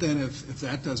 But then if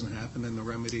that doesn't happen, then the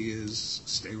remedy is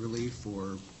stay relief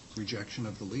or rejection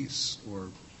of the lease or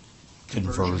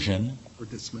conversion or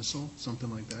dismissal, something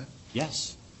like that?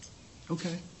 Yes.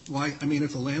 Okay. Why, I mean,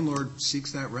 if a landlord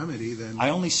seeks that remedy, then.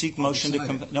 I only seek motion to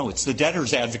Decide no, it's the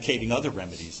debtors advocating other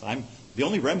remedies. The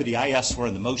only remedy I asked for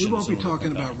in the motion We is. won't be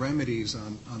talking about remedies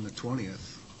on the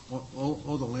 20th.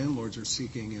 All the landlords are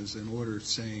seeking is an order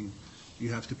saying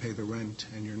you have to pay the rent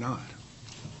and you're not.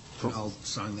 And I'll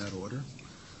sign that order.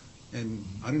 And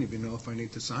I don't even know if I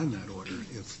need to sign that order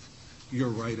if you're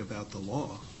right about the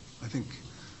law. I think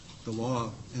the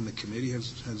law, and the committee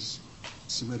has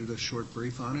submitted a short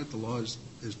brief on it. The law is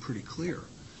pretty clear.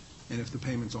 And if the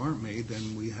payments aren't made,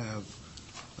 then we have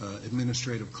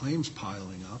administrative claims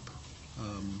piling up.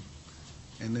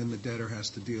 And then the debtor has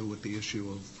to deal with the issue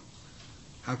of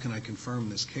how can I confirm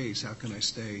this case? How can I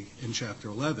stay in Chapter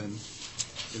 11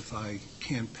 if I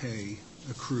can't pay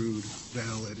accrued,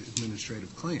 valid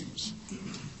administrative claims?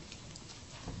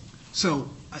 So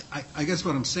I guess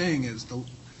what I'm saying is,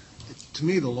 to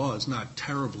me, the law is not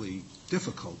terribly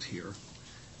difficult here.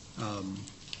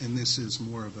 And this is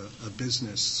more of a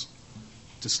business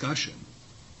discussion.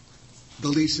 The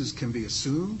leases can be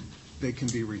assumed, they can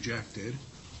be rejected,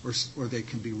 or they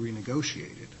can be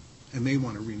renegotiated. And they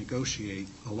want to renegotiate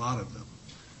a lot of them,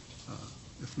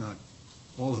 if not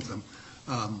all of them.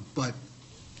 But,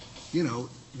 you know,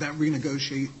 that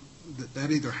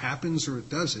that either happens or it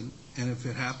doesn't. And if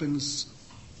it happens,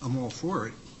 I'm all for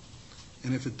it.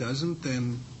 And if it doesn't,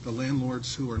 then the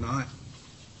landlords who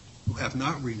have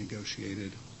not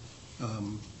renegotiated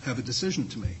have a decision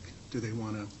to make. Do they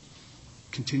want to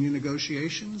continue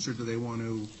negotiations, or do they want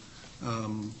to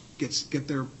get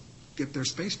their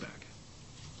space back?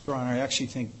 Your Honor, I actually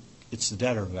think it's the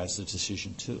debtor who has the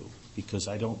decision too, because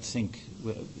I don't think,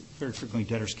 very frequently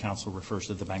debtors' counsel refers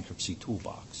to the bankruptcy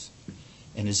toolbox.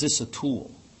 And is this a tool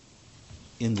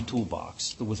in the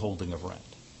toolbox, the withholding of rent?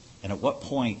 And at what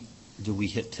point do we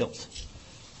hit tilt?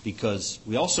 Because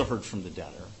we also heard from the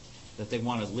debtor that they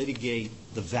want to litigate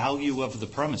the value of the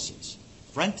premises.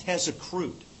 Rent has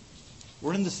accrued.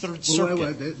 We're in the Third Circuit.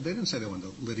 Well, they didn't say they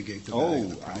wanted to litigate the value of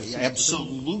the premises. I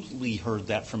absolutely heard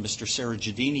that from Mr.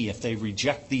 Sarajadini. If they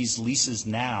reject these leases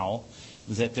now,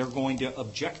 that they're going to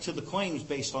object to the claims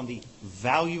based on the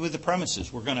value of the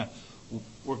premises. We're going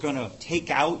to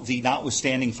take out the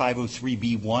notwithstanding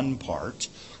 503B1 part.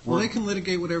 Well, they can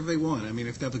litigate whatever they want. I mean,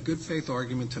 if they have a good faith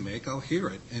argument to make, I'll hear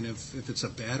it. And if it's a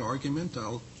bad argument,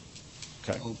 I'll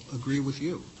agree with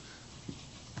you.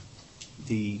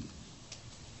 The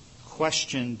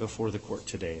question before the court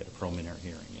today at a preliminary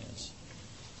hearing is,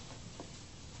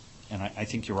 and I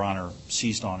think Your Honor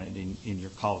seized on it in your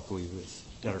colloquy with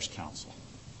debtors' counsel,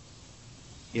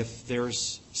 if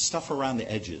there's stuff around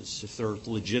the edges, if there are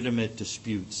legitimate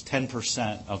disputes,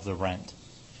 10% of the rent,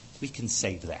 we can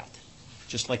save that,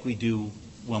 just like we do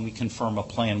when we confirm a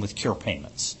plan with cure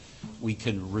payments. We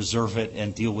can reserve it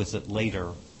and deal with it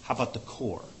later. How about the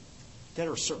core?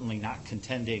 Debtors certainly not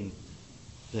contending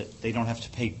that they don't have to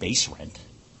pay base rent.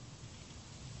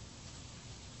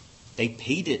 They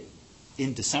paid it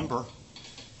in December.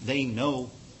 They know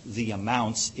the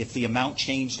amounts. If the amount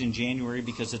changed in January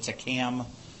because it's a CAM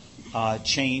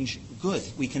change, good.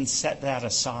 We can set that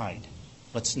aside.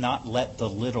 Let's not let the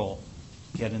little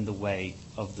get in the way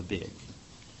of the big.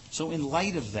 So in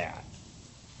light of that,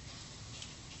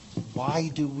 why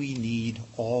do we need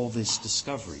all this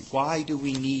discovery? Why do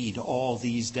we need all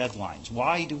these deadlines?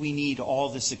 Why do we need all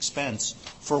this expense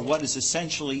for what is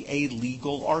essentially a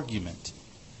legal argument?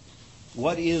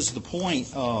 What is the point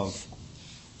of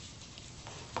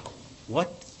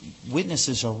what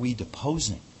witnesses are we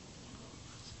deposing?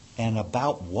 And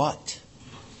about what?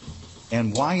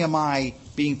 And why am I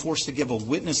being forced to give a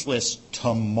witness list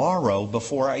tomorrow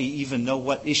before I even know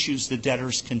what issues the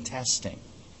debtor's contesting?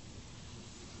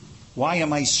 Why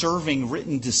am I serving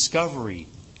written discovery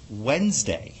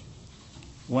Wednesday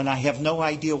when I have no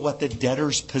idea what the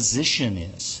debtor's position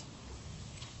is,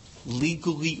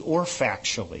 legally or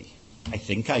factually? I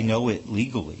think I know it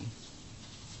legally.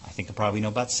 I think I probably know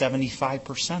about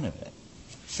 75% of it.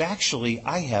 Factually,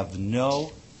 I have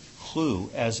no clue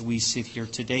as we sit here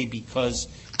today, because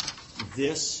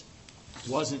this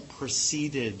wasn't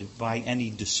preceded by any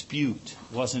dispute,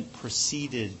 wasn't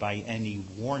preceded by any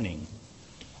warning.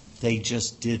 They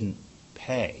just didn't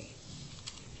pay.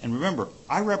 And remember,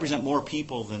 I represent more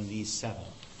people than these 7.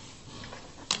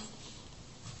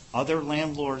 Other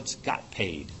landlords got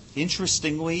paid.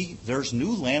 Interestingly, there's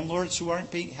new landlords who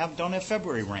don't have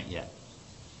February rent yet.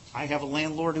 I have a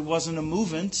landlord who wasn't a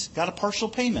move-in, got a partial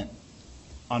payment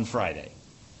on Friday.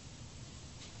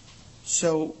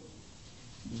 So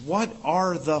what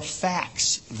are the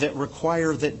facts that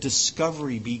require that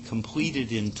discovery be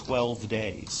completed in 12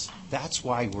 days? That's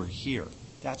why we're here.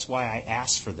 That's why I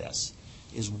asked for this,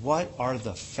 is what are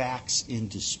the facts in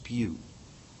dispute?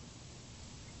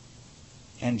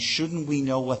 And shouldn't we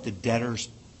know what the debtor's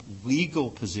legal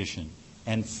position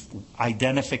and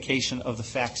identification of the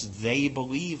facts they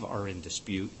believe are in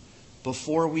dispute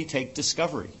before we take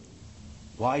discovery?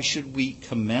 Why should we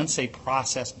commence a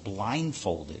process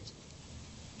blindfolded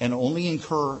and only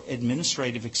incur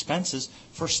administrative expenses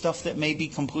for stuff that may be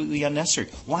completely unnecessary?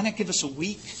 Why not give us a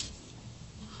week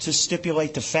to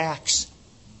stipulate the facts,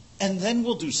 and then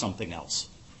we'll do something else?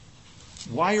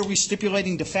 Why are we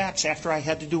stipulating the facts after I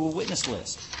had to do a witness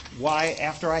list? Why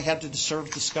after I had to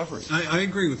serve discovery? I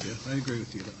agree with you. I agree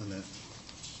with you on that.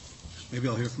 Maybe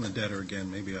I'll hear from the debtor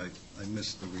again. Maybe I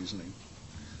missed the reasoning.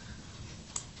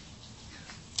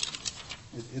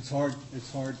 It's hard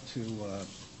to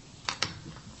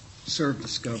serve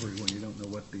discovery when you don't know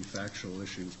what the factual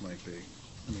issues might be.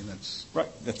 I mean, that's... Right.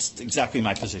 That's exactly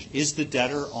my position. Is the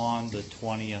debtor on the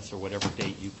 20th or whatever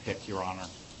date you pick, Your Honor,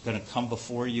 going to come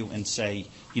before you and say,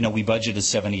 you know, we budgeted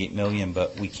 $78 million,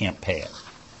 but we can't pay it?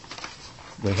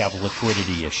 We have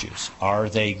liquidity issues. Are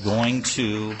they going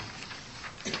to,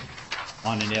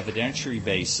 on an evidentiary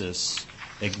basis,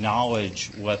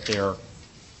 acknowledge what their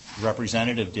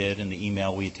representative did in the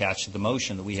email we attached to the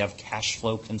motion, that we have cash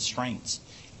flow constraints?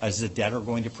 Is the debtor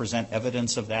going to present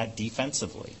evidence of that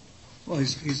defensively? Well, he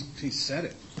said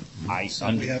it.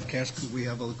 We have cash. We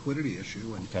have a liquidity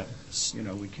issue, and Okay. you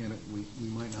know we can't. We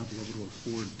might not be able to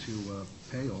afford to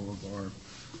pay all of our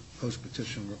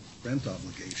post-petition rent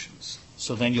obligations.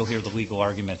 So then you'll hear the legal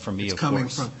argument from me, It's of coming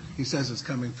course. from. He says it's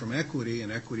coming from equity,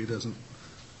 and equity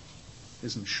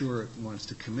isn't sure it wants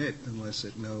to commit unless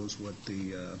it knows what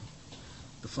the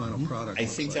final product. I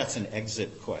looks think like. that's an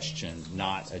exit question,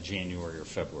 not a January or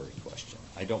February question.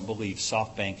 I don't believe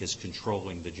SoftBank is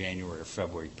controlling the January or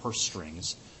February purse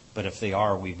strings, but if they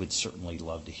are, we would certainly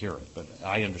love to hear it. But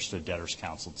I understood debtors'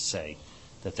 counsel to say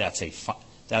that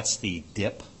that's the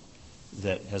dip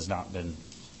that has not been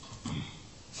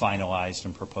finalized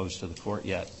and proposed to the court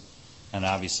yet, and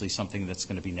obviously something that's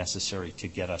going to be necessary to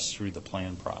get us through the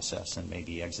plan process and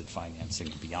maybe exit financing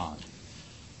and beyond.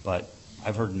 But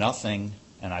I've heard nothing,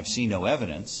 and I've seen no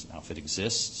evidence. Now, if it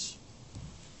exists,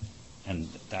 and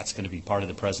that's going to be part of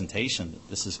the presentation, that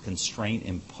this is constraint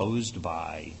imposed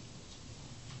by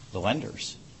the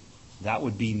lenders, that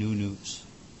would be new news.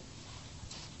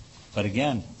 But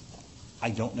again, I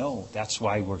don't know. That's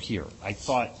why we're here. I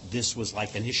thought this was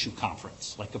like an issue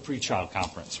conference, like a pretrial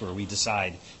conference, where we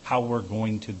decide how we're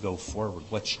going to go forward,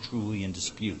 what's truly in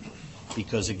dispute.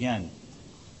 Because again,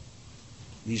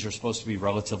 these are supposed to be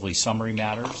relatively summary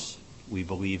matters. We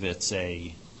believe it's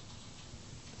a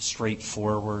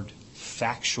straightforward,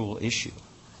 factual issue.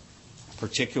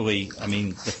 Particularly, I mean,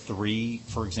 the three,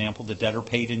 for example, the debtor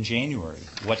paid in January.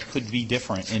 What could be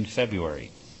different in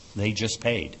February? They just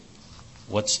paid.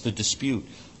 What's the dispute?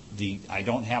 I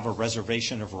don't have a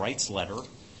reservation of rights letter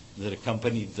that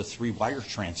accompanied the 3 wire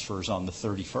transfers on the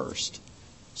 31st.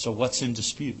 So what's in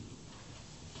dispute?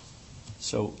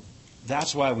 So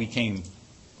that's why we came.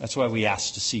 That's why we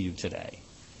asked to see you today,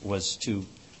 was to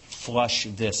flush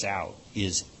this out.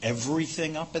 Is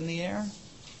everything up in the air,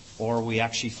 or are we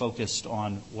actually focused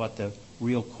on what the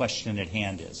real question at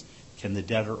hand is? Can the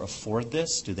debtor afford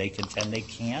this? Do they contend they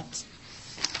can't?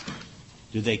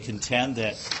 Do they contend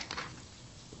that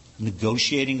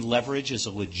negotiating leverage is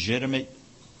a legitimate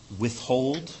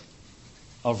withhold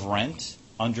of rent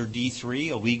under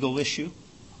D3, a legal issue?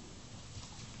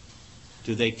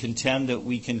 Do they contend that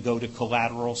we can go to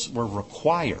collaterals? We're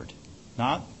required,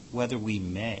 not whether we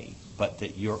may, but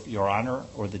that your Honor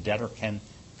or the debtor can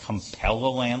compel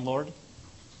a landlord,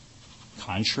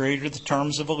 contrary to the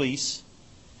terms of a lease,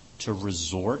 to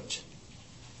resort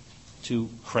to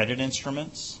credit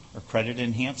instruments or credit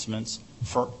enhancements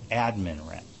for admin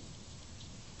rent.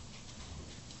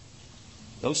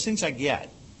 Those things I get,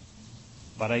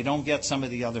 but I don't get some of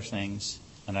the other things,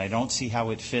 and I don't see how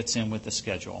it fits in with the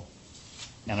schedule.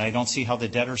 And I don't see how the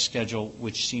debtor's schedule,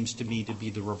 which seems to me to be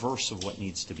the reverse of what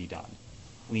needs to be done.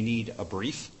 We need a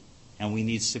brief, and we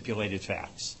need stipulated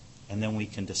facts, and then we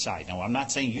can decide. Now, I'm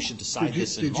not saying you should decide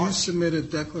this in March. Did you submit a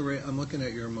declaration? I'm looking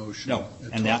at your motion. No,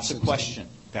 and that's a question.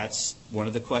 That's one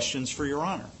of the questions for your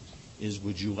Honor, is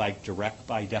would you like direct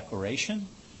by declaration?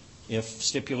 If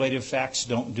stipulated facts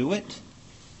don't do it,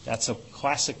 that's a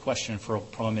classic question for a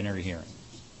preliminary hearing.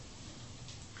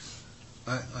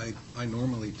 I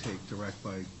normally take direct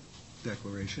by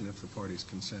declaration if the parties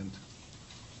consent.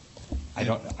 I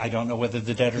don't know whether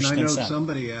the debtors And I know consent.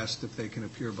 somebody asked if they can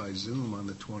appear by Zoom on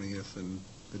the 20th, and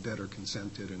the debtor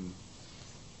consented, and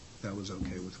that was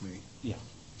okay with me. Yeah.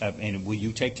 And will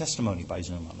you take testimony by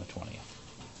Zoom on the 20th?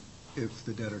 If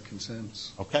the debtor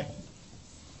consents. Okay.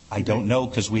 I don't know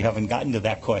because we haven't gotten to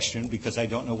that question because I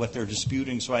don't know what they're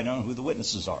disputing, so I don't know who the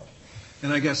witnesses are.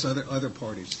 And I guess other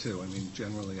parties too. I mean,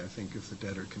 generally, I think if the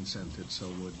debtor consented, so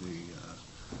would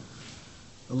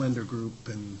the lender group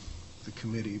and the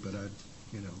committee. But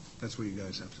that's what you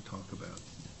guys have to talk about.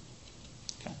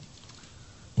 Okay.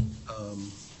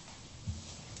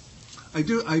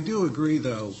 I do agree,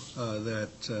 though, that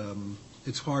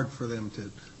it's hard for them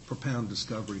to propound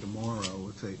discovery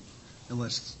tomorrow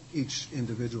unless each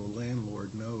individual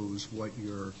landlord knows what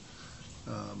your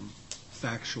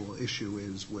factual issue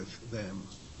is with them.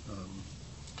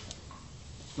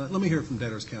 Let me hear from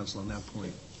debtors' counsel on that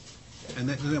point. And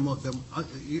then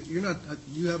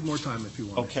you have more time if you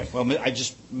want. Okay. Well,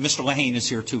 Mr. Lane is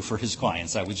here too for his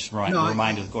clients. I would just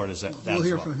remind the court is that. We'll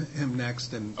hear from him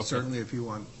next, and certainly if you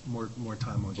want more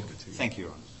time, I'll give it to you. Thank you,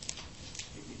 Your Honor.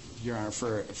 Your Honor,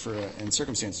 in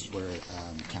circumstances where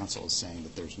counsel is saying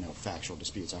that there's no factual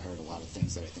disputes, I heard a lot of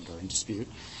things that I think are in dispute.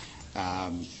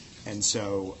 And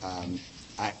so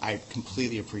I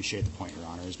completely appreciate the point Your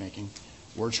Honor is making.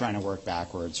 We're trying to work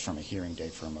backwards from a hearing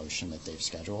date for a motion that they've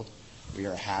scheduled. We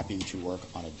are happy to work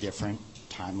on a different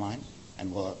timeline.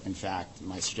 And in fact,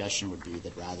 my suggestion would be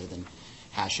that rather than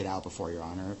hash it out before Your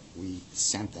Honor, we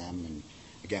sent them, and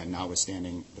again,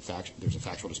 notwithstanding the fact there's a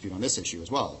factual dispute on this issue as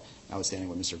well, notwithstanding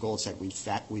what Mr. Gold said,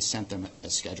 we sent them a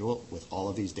schedule with all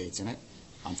of these dates in it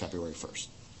on February 1st.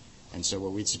 And so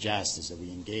what we'd suggest is that we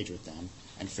engage with them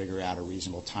and figure out a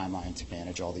reasonable timeline to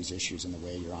manage all these issues in the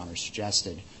way Your Honor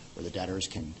suggested, where the debtors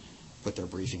can put their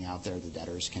briefing out there, the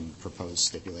debtors can propose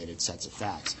stipulated sets of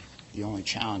facts. The only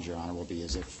challenge, Your Honor, will be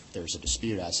is if there's a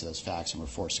dispute as to those facts and we're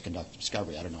forced to conduct a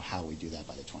discovery. I don't know how we do that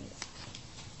by the 20th.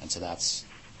 And so that's...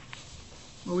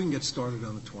 Well, we can get started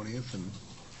on the 20th, and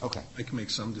okay. I can make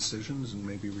some decisions and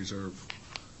maybe reserve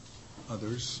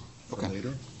others for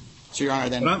later. So, Your Honor,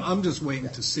 then... But I'm just waiting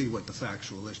to see what the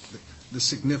factual the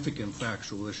significant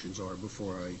factual issues are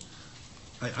before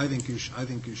I think you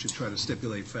should try to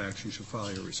stipulate facts. You should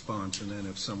file your response, and then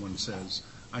if someone says,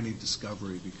 I need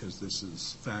discovery because this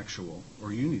is factual,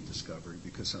 or you need discovery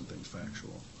because something's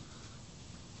factual,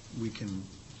 we can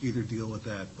either deal with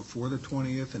that before the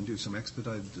 20th and do some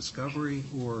expedited discovery,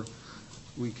 or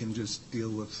we can just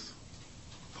deal with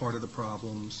part of the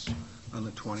problems on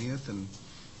the 20th and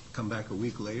come back a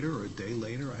week later or a day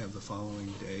later. I have the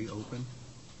following day open.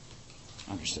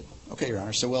 Understood. Okay, Your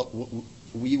Honor. So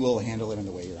we will handle it in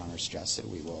the way Your Honor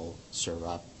suggested. We will serve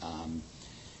up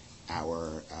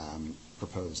our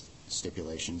proposed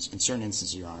stipulations. In certain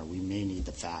instances, Your Honor, we may need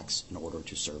the facts in order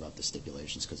to serve up the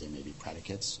stipulations because they may be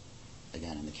predicates.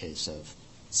 Again, in the case of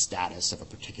status of a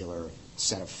particular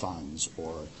set of funds,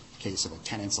 or case of a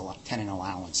tenant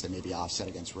allowance that may be offset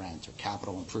against rent, or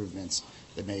capital improvements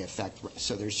that may affect.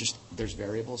 So there's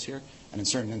variables here, and in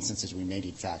certain instances, we may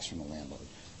need facts from the landlord.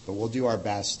 But we'll do our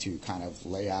best to kind of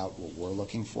lay out what we're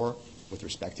looking for with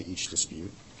respect to each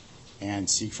dispute and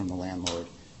seek from the landlord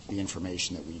the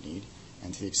information that we need.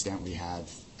 And to the extent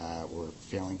we're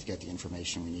failing to get the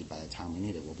information we need by the time we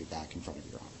need it, we'll be back in front of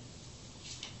Your Honor.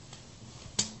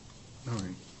 All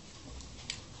right.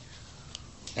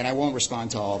 And I won't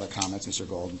respond to all the comments Mr.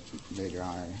 Gold made, Your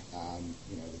Honor.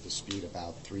 The dispute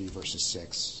about 3 versus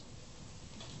 6,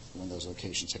 when those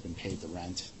locations have been paid the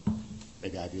rent.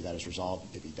 Maybe I view that as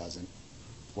resolved. If he doesn't,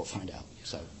 we'll find out.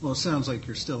 Well, it sounds like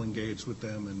you're still engaged with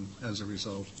them, and as a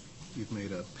result, you've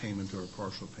made a payment or a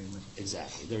partial payment.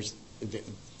 Exactly.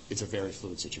 It's a very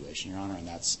fluid situation, Your Honor, and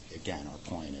that's, again, our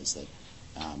point is that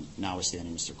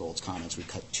notwithstanding Mr. Gold's comments, we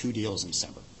cut 2 deals in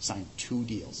December, signed 2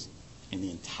 deals in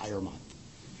the entire month.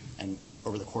 And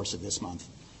over the course of this month,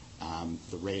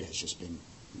 the rate has just been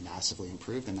massively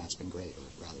improved, and that's been great. Or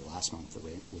rather, last month, the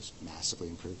rate was massively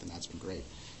improved, and that's been great.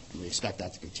 And we expect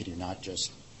that to continue, not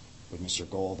just with Mr.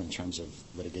 Gold in terms of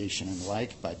litigation and the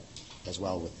like, but as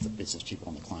well with the business people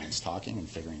and the clients talking and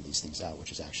figuring these things out,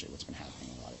 which is actually what's been happening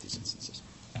in a lot of these instances.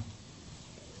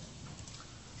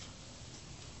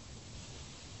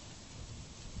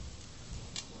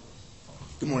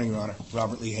 Good morning, Your Honor.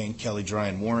 Robert Lee Hain, Kelly Dry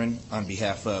and Warren, on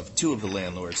behalf of 2 of the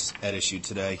landlords at issue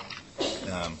today.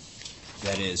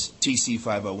 That is TC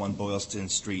 501 Boylston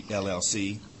Street,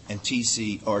 LLC, and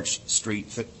TC Arch Street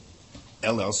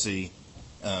LLC,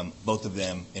 both of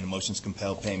them in a motions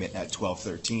compelled payment at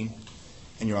 12/13.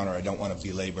 And, Your Honor, I don't want to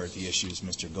belabor the issues.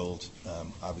 Mr. Gold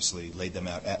obviously laid them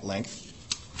out at length.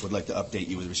 Would like to update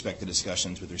you with respect to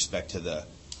discussions with respect to the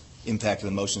impact of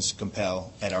the motions to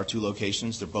compel at our 2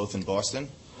 locations. They're both in Boston.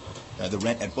 The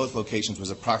rent at both locations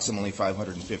was approximately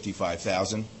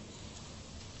 $555,000.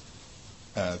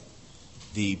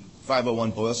 The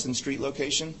 501 Boylston Street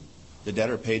location, the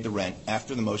debtor paid the rent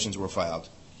after the motions were filed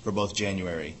for both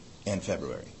January and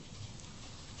February.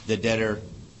 The debtor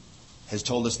has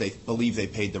told us they believe they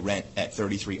paid the rent at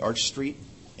 33 Arch Street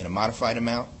in a modified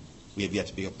amount. We have yet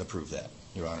to be able to prove that,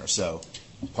 Your Honor. So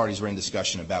parties were in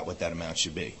discussion about what that amount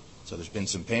should be. So there's been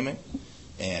some payment,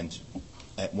 and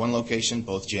at one location,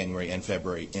 both January and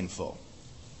February in full.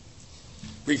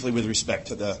 Briefly, with respect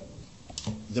to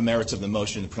the merits of the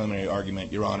motion, the preliminary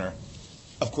argument, Your Honor,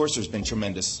 of course there's been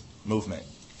tremendous movement.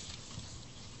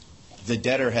 The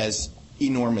debtor has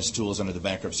enormous tools under the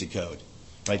bankruptcy code,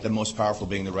 right? The most powerful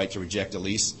being the right to reject a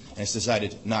lease, and it's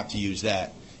decided not to use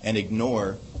that and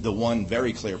ignore the one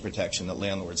very clear protection that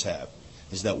landlords have,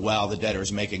 is that while the debtor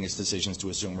is making its decisions to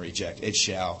assume or reject, it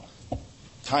shall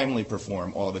timely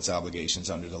perform all of its obligations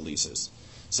under the leases.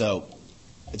 So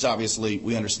it's obviously,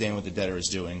 we understand what the debtor is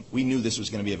doing. We knew this was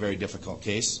going to be a very difficult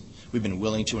case. We've been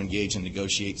willing to engage and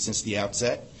negotiate since the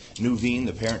outset. Nuveen,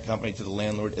 the parent company to the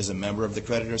landlord, is a member of the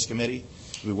creditors committee.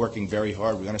 We're working very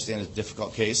hard. We understand it's a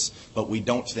difficult case, but we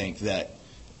don't think that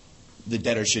the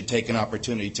debtor should take an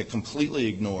opportunity to completely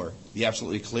ignore the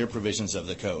absolutely clear provisions of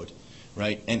the code,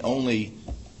 right, and only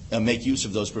make use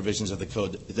of those provisions of the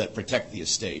code that protect the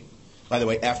estate. By the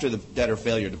way, after the debtor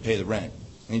failure to pay the rent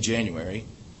in January,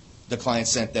 the client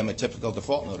sent them a typical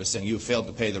default notice saying you failed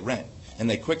to pay the rent, and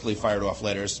they quickly fired off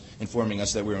letters informing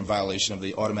us that we were in violation of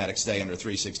the automatic stay under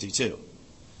 362.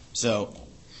 So,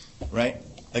 right,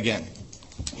 again,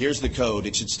 here's the code.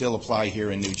 It should still apply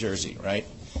here in New Jersey, right?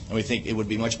 And we think it would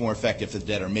be much more effective if the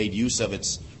debtor made use of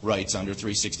its rights under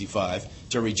 365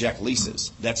 to reject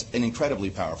leases. That's an incredibly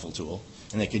powerful tool,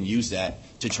 and they can use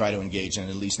that to try to engage in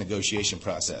a lease negotiation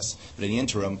process. But in the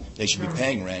interim, they should be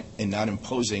paying rent and not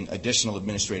imposing additional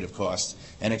administrative costs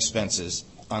and expenses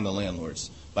on the landlords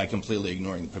by completely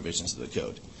ignoring the provisions of the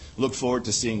code. Look forward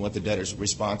to seeing what the debtor's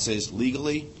response is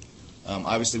legally.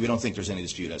 Obviously, we don't think there's any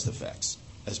dispute as to facts.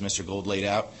 As Mr. Gold laid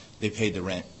out, they paid the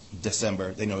rent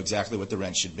December. They know exactly what the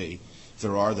rent should be. If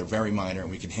there are, they're very minor,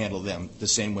 and we can handle them the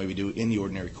same way we do in the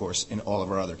ordinary course in all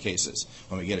of our other cases.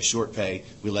 When we get a short pay,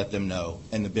 we let them know,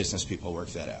 and the business people work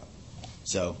that out.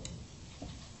 So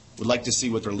we'd like to see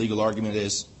what their legal argument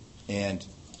is, and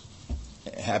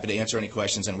happy to answer any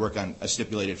questions and work on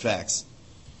stipulated facts.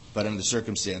 But under the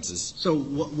circumstances. So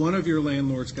one of your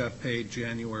landlords got paid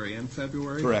January and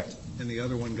February? Correct. And the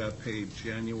other one got paid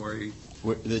January?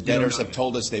 The debtors have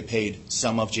told us they paid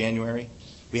some of January.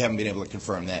 We haven't been able to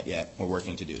confirm that yet. We're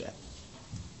working to do that.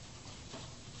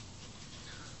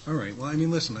 All right. Well, I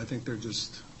mean, listen, I think they're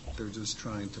just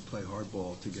trying to play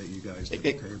hardball to get you guys to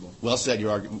the table. Well said,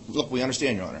 Your Honor. Look, we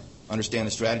understand, Your Honor. Understand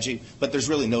the strategy, but there's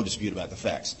really no dispute about the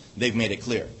facts. They've made it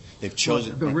clear. They've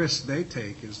chosen. Well, the risk they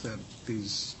take is that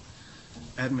these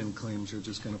admin claims are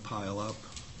just going to pile up,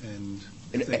 and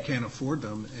if they can't afford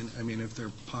them, and I mean, if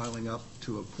they're piling up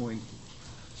to a point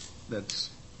that's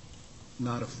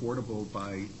not affordable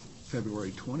by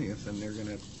February 20th, then they're going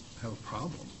to have a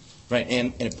problem. Right,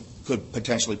 and it could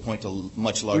potentially point to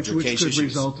much larger which case could issues.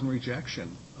 Result in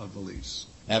rejection of the lease.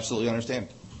 Absolutely understand.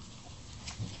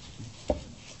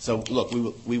 So, look,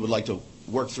 we would like to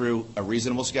work through a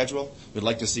reasonable schedule. We'd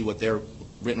like to see what their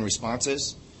written response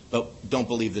is, but don't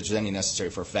believe there's any necessary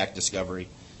for fact discovery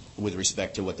with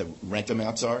respect to what the rent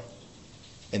amounts are,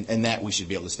 and that we should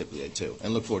be able to stipulate too,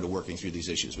 and look forward to working through these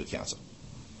issues with counsel.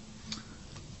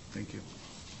 Thank you.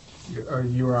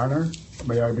 Your Honor,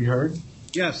 may I be heard?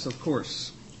 Yes, of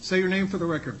course. Say your name for the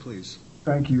record, please.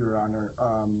 Thank you, Your Honor.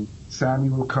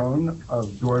 Samuel Cohn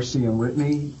of Dorsey and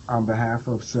Whitney on behalf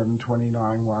of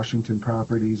 729 Washington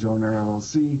Properties Owner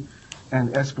LLC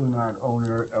and Esplanade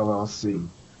Owner LLC.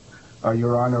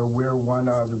 Your Honor, we're one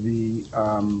of the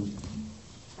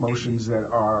motions that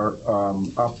are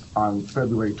up on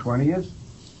February 20th.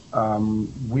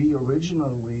 We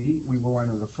were one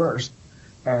of the first,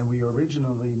 and we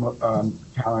originally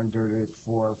calendared it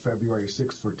for February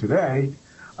 6th for today,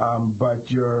 but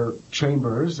your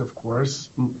chambers, of course,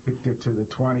 picked it to the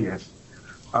 20th,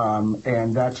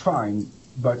 and that's fine.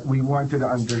 But we wanted to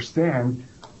understand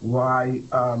why,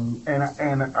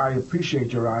 and I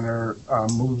appreciate, Your Honor,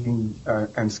 moving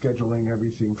and scheduling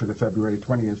everything for the February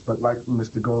 20th, but like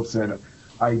Mr. Gold said,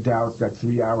 I doubt that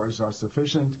 3 hours are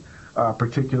sufficient,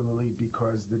 particularly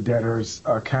because the debtors'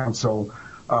 counsel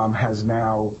has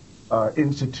now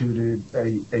instituted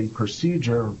a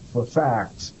procedure for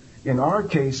facts. In our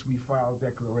case, we filed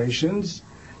declarations,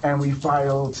 and we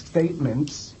filed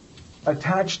statements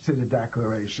attached to the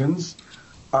declarations,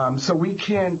 so we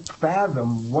can't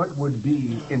fathom what would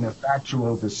be in a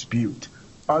factual dispute,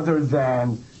 other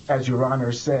than, as Your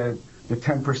Honor said, the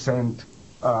 10%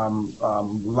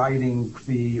 lighting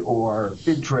fee or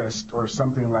interest or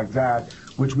something like that,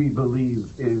 which we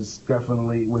believe is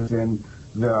definitely within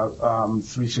the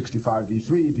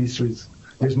 365D3.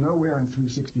 There's nowhere in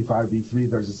 365b3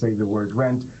 does it say the word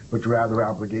rent, but rather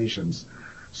obligations.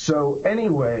 So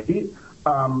anyway,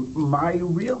 my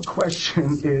real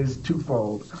question is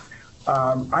twofold.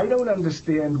 I don't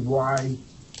understand why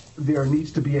there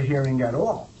needs to be a hearing at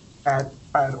all. At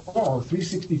all,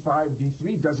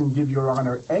 365b3 doesn't give Your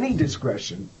Honor any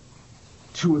discretion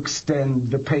to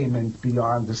extend the payment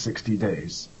beyond the 60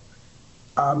 days.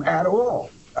 At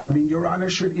all. I mean, Your Honor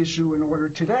should issue an order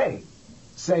today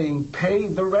saying pay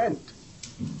the rent.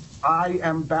 I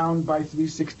am bound by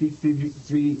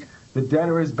 363. The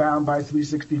debtor is bound by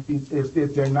 363.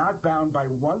 If they're not bound by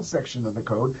one section of the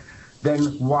code,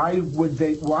 then why would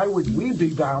we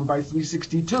be bound by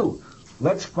 362?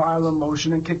 Let's file a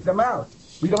motion and kick them out.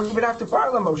 We don't even have to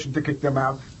file a motion to kick them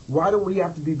out. Why do we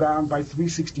have to be bound by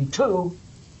 362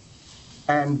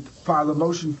 and file a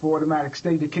motion for automatic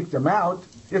stay to kick them out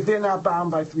if they're not bound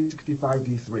by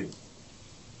 365d3?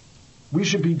 We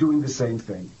should be doing the same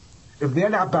thing. If they're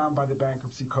not bound by the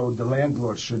bankruptcy code, the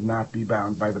landlord should not be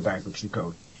bound by the bankruptcy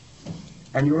code.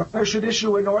 And Your Honor should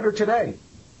issue an order today.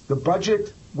 The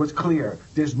budget was clear.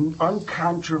 There's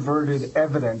uncontroverted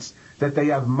evidence that they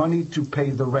have money to pay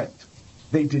the rent.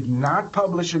 They did not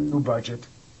publish a new budget.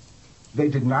 They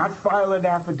did not file an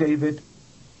affidavit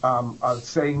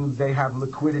saying they have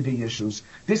liquidity issues.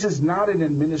 This is not an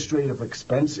administrative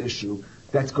expense issue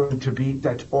that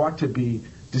ought to be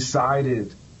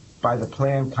decided by the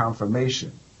plan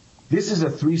confirmation. This is a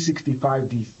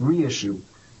 365d3 issue,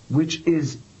 which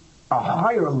is a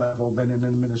higher level than an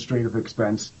administrative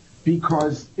expense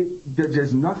because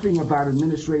there's nothing about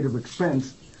administrative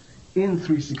expense in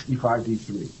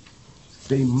 365d3.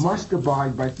 They must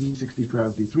abide by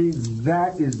 365d3.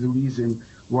 That is the reason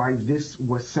why this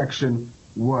section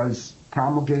was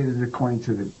promulgated according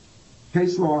to the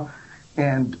case law.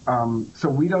 And so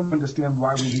we don't understand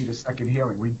why we need a second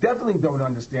hearing. We definitely don't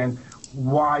understand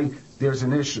why there's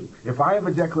an issue. If I have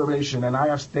a declaration and I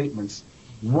have statements,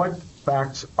 what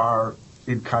facts are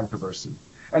in controversy?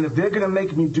 And if they're going to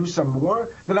make me do some more,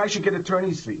 then I should get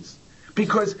attorney's fees.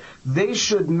 Because they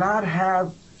should not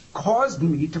have caused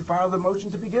me to file the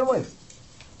motion to begin with.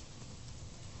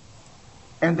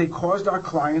 And they caused our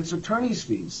clients attorney's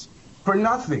fees for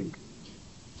nothing.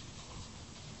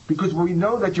 Because we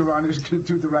know that Your Honor is going to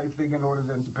do the right thing in order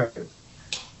then to pay it.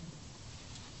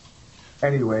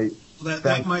 Anyway,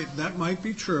 that might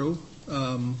be true,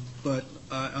 but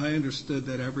I understood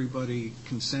that everybody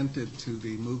consented to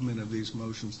the movement of these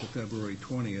motions to February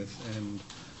 20th, and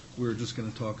we're just going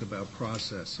to talk about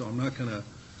process. So I'm not going to.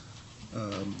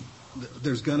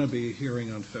 There's going to be a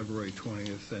hearing on February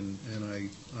 20th, and I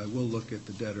will look at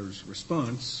the debtor's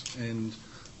response, and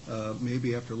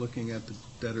maybe after looking at the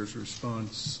debtor's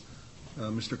response,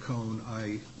 Mr. Cohn,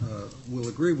 I will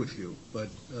agree with you, but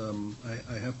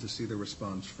I have to see the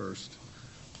response first.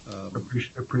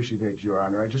 Appreciate Your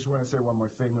Honor. I just want to say one more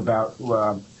thing about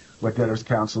what debtor's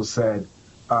counsel said.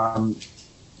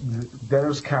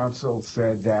 Debtor's counsel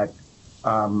said that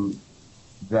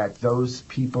those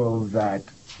people that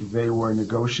they were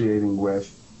negotiating with,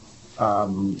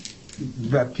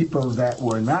 that people that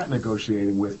were not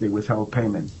negotiating with, they withheld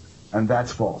payment, and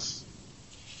that's false.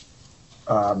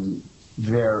 The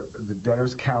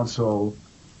debtor's counsel,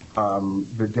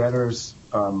 the debtor's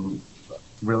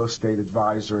real estate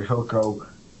advisor, Hilco,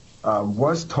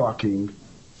 was talking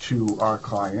to our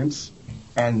clients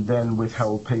and then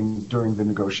withheld payment during the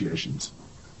negotiations.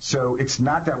 So it's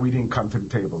not that we didn't come to the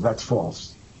table. That's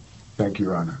false. Thank you,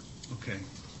 Your Honor. Okay.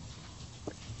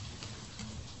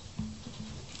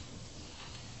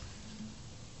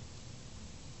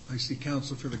 I see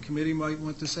counsel for the committee might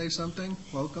want to say something.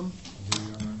 Welcome.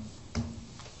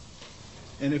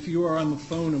 And if you are on the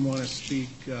phone and want to speak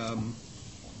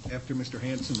after Mr.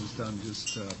 Hanson is done,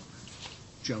 just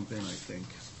jump in, I think.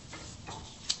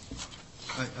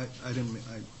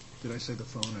 Did I say the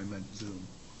phone? I meant Zoom.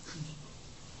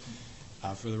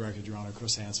 For the record, Your Honor,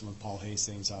 Chris Hanson with Paul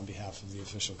Hastings on behalf of the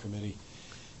official committee.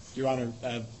 Your Honor,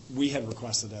 we had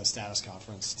requested a status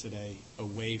conference today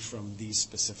away from these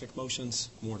specific motions,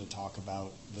 more to talk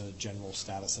about the general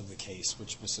status of the case,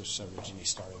 which Mr. Saragini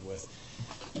started with.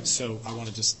 So I want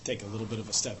to just take a little bit of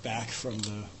a step back from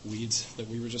the weeds that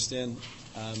we were just in.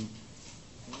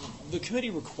 The committee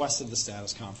requested the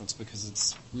status conference because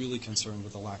it's really concerned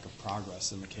with the lack of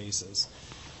progress in the cases,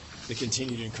 the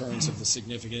continued incurrence of the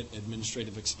significant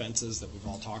administrative expenses that we've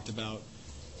all talked about,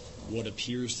 what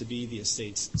appears to be the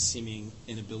estate's seeming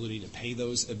inability to pay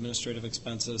those administrative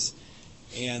expenses,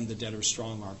 and the debtor's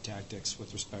strong-arm tactics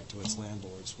with respect to its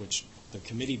landlords, which the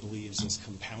committee believes is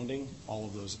compounding all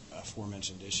of those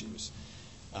aforementioned issues.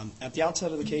 At the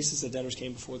outset of the cases, the debtors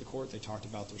came before the court. They talked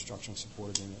about the restructuring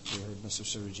support agreement. We heard Mr.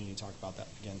 Sergini talk about that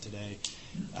again today.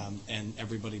 And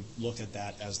everybody looked at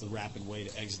that as the rapid way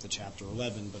to exit the Chapter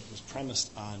 11, but it was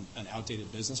premised on an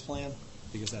outdated business plan,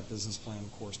 because that business plan,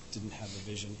 of course, didn't have a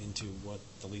vision into what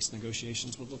the lease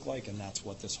negotiations would look like, and that's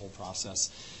what this whole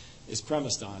process is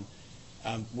premised on.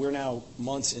 We're now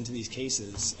months into these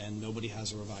cases, and nobody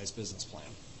has a revised business plan.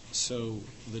 So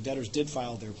the debtors did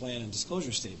file their plan and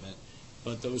disclosure statement,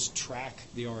 but those track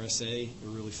the RSA. They're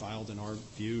really filed, in our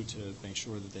view, to make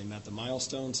sure that they met the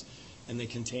milestones, and they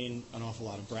contain an awful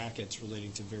lot of brackets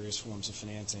relating to various forms of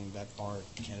financing that are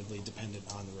candidly dependent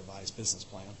on the revised business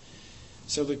plan.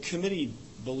 So the committee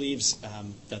believes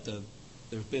that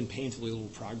there's been painfully little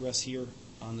progress here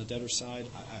on the debtor side.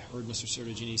 I heard Mr.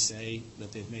 Sergini say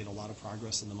that they've made a lot of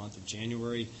progress in the month of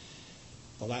January.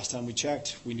 The last time we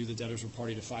checked, we knew the debtors were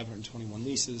party to 521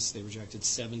 leases. They rejected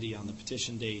 70 on the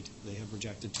petition date. They have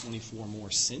rejected 24 more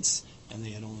since, and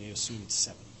they had only assumed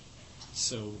 7.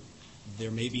 So there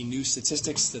may be new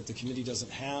statistics that the committee doesn't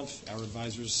have. Our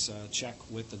advisors check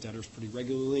with the debtors pretty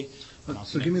regularly.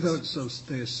 So give me those. So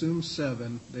they assumed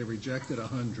 7. They rejected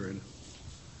 100.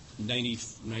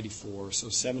 94. So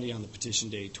 70 on the petition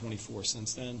date, 24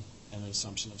 since then, and an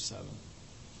assumption of 7.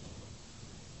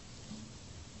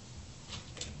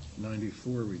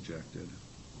 94 rejected.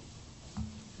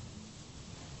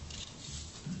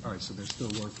 All right, so they're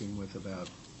still working with about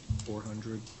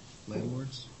 400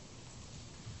 landlords?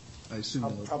 I assume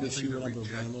they'll Probably continue fewer to number of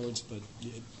reject. landlords, but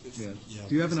Yeah.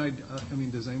 Do you have an idea? I mean,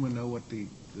 does anyone know what the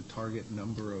target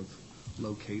number of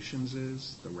locations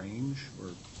is, the range, or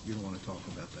you don't want to talk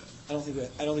about that? I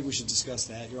don't think we should discuss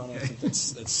that, Your Honor. I think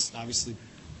that's obviously,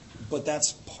 but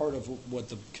that's part of what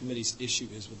the committee's issue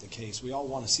is with the case. We all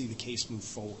want to see the case move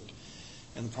forward,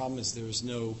 and the problem is there is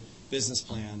no business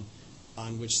plan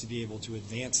on which to be able to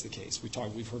advance the case. We've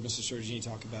heard Mr. Sergini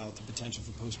talk about the potential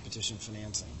for post-petition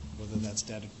financing, whether that's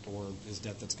debt or is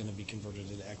debt that's going to be converted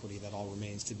into equity. That all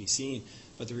remains to be seen.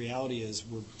 But the reality is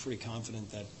we're pretty confident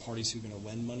that parties who are going to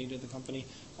lend money to the company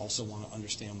also want to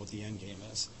understand what the end game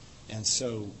is. And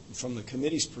so from the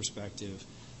committee's perspective,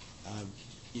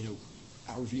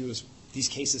 our view is these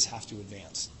cases have to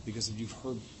advance, because if you've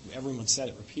heard everyone said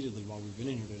it repeatedly while we've been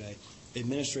in here today,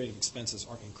 administrative expenses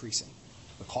are increasing.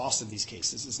 The cost of these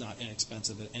cases is not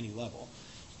inexpensive at any level.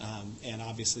 And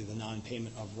obviously the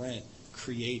non-payment of rent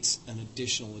creates an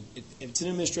additional, it's an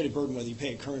administrative burden whether you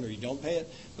pay it current or you don't pay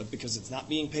it, but because it's not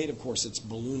being paid, of course, it's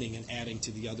ballooning and adding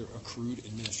to the other accrued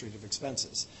administrative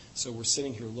expenses. So we're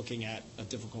sitting here looking at a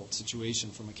difficult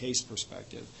situation from a case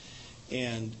perspective.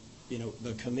 And,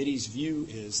 the committee's view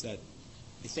is that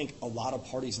I think a lot of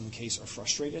parties in the case are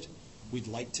frustrated. We'd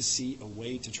like to see a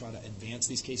way to try to advance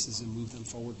these cases and move them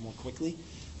forward more quickly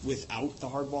without the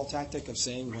hardball tactic of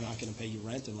saying we're not going to pay you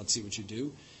rent and let's see what you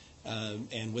do.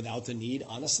 And without the need,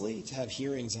 honestly, to have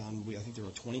hearings on, I think there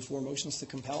are 24 motions to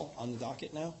compel on the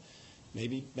docket now.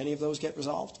 Maybe many of those get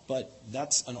resolved, but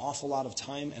that's an awful lot of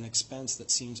time and expense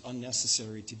that seems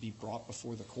unnecessary to be brought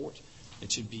before the court.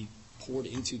 It should be poured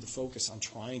into the focus on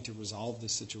trying to resolve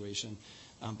this situation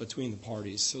between the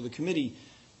parties. So the committee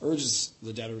urges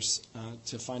the debtors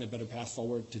to find a better path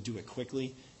forward, to do it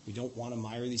quickly. We don't want to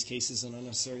mire these cases in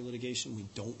unnecessary litigation. We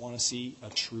don't want to see a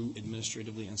true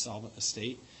administratively insolvent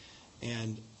estate.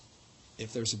 And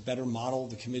if there's a better model,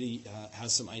 the committee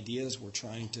has some ideas. We're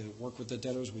trying to work with the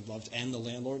debtors. We'd love to, and the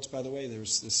landlords, by the way.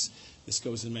 This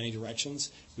goes in many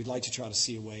directions. We'd like to try to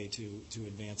see a way to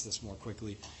advance this more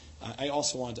quickly. I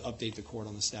also wanted to update the court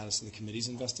on the status of the committee's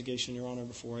investigation, Your Honor,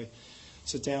 before I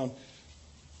sit down.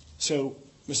 So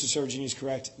Mr. Sergini is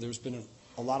correct. There's been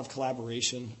a lot of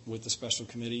collaboration with the special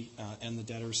committee and the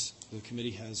debtors. The committee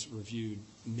has reviewed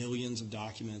millions of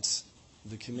documents.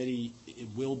 The committee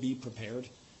will be prepared,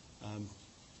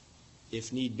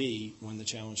 if need be, when the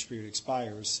challenge period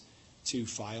expires, to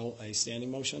file a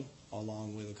standing motion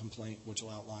along with a complaint which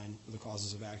will outline the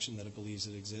causes of action that it believes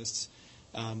it exists.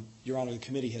 Your Honor, the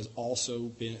committee has also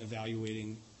been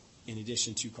evaluating, in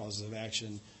addition to causes of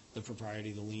action, the propriety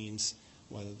of the liens,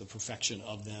 whether the perfection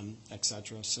of them, et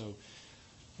cetera. So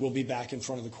we'll be back in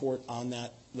front of the court on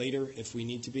that later if we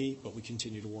need to be, but we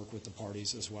continue to work with the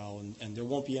parties as well. And there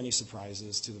won't be any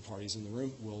surprises to the parties in the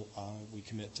room. We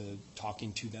commit to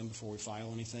talking to them before we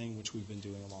file anything, which we've been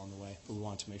doing along the way. But we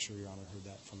wanted to make sure Your Honor heard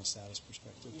that from a status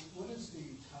perspective. What is the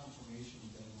confirmation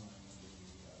deadline under the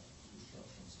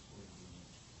restructuring support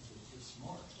agreement? It's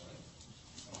March, right?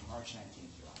 March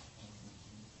 19th, Your Honor.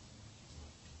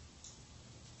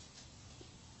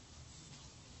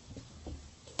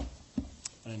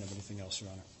 I don't have anything else, Your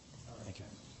Honor. All right. Thank you.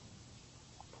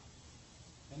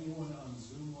 Anyone on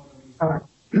Zoom want to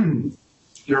be?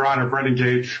 Your Honor, Brendan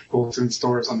Gage, Bulletin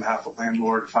Stores on behalf of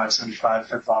landlord 575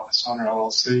 Fifth Office Owner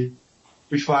LLC.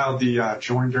 We filed the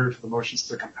joinder for the motions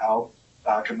to compel,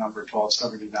 docket number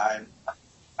 1279.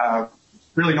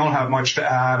 Really don't have much to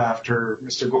add after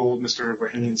Mr. Gould, Mr.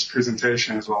 Lahane's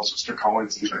presentation, as well as Mr.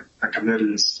 Cohen's and the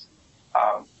committees.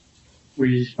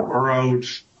 We were owed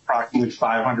approximately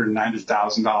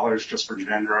 $590,000 just for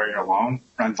January alone,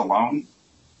 rent alone.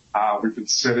 We've been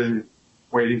sitting,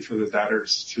 waiting for the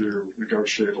debtors to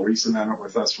negotiate a lease amendment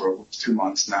with us for 2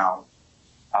 months now.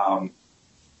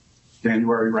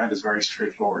 January rent is very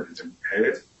straightforward. Either we pay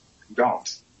it, we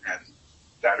don't. And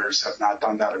debtors have not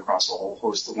done that across a whole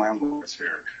host of landlords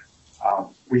here.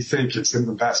 We think it's in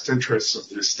the best interests of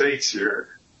the estates here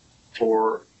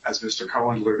for, as Mr.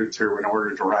 Cohen alluded to, in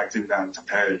order directing them to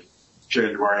pay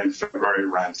January and February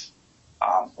rent,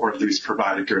 or at least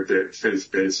provide a good faith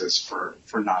basis for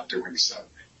not doing so.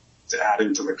 It's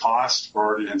adding to the cost. We're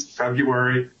already into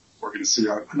February. We're going to see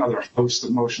another host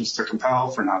of motions to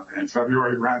compel for not paying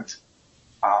February rent.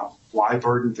 Why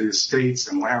burden the estates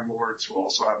and landlords who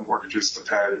also have mortgages to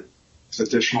pay this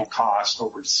additional cost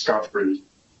over discovery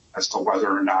as to whether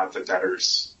or not the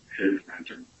debtors paid rent?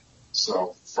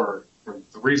 So for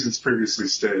the reasons previously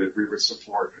stated, we would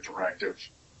support a directive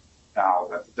now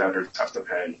that the debtors have to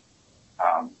pay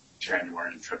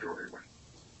January and February rent.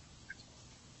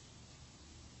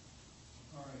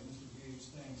 All right, Mr. Gage,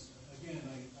 thanks. Again, I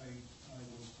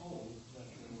was told that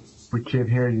there was We can't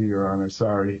hear you, Your Honor.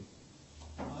 Sorry.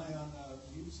 Am I on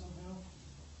mute somehow?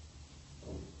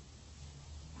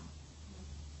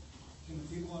 Can the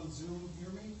people on Zoom hear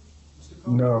me? Mr.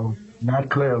 Cohen, No, can you hear me? not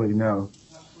clearly, no.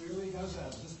 Not clearly? How's that?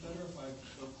 Is this better if I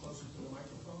go closer to the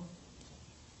microphone?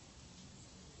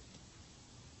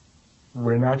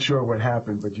 We're not sure what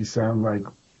happened, but you sound like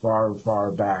far,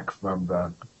 far back from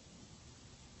the...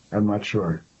 I'm not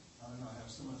sure. I don't know. I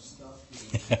have so much stuff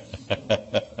here.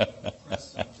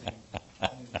 Press something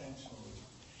unintentionally.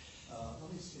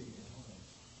 Let me see. Hold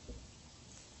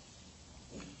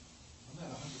on. I'm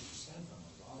at 100% on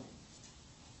my volume.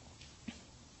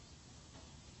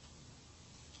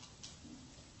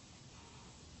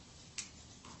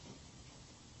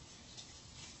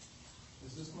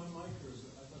 Is this my mic, or is it?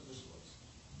 I thought this was.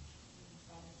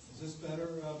 Is this better,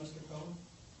 Mr. Cohen?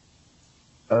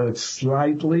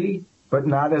 Slightly, but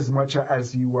not as much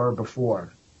as you were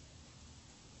before.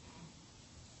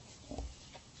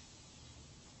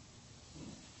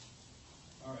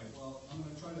 All right, well, I'm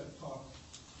going to try to talk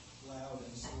loud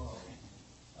and slow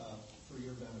for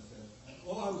your benefit.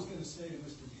 All I was going to say to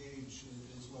Mr. Gage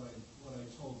is what I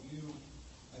told you.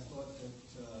 I thought that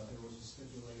there was a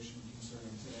stipulation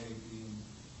concerning today being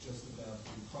just about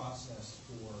the process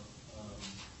for the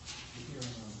hearing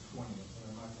on the 20th, and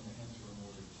I'm not going to enter an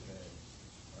order today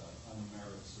on the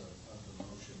merits of the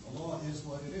motion. The law is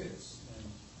what it is, and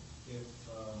if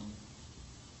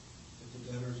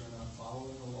the debtors are not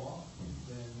following the law,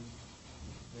 then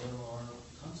there are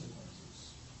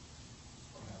consequences,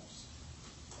 perhaps.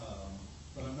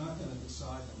 But I'm not going to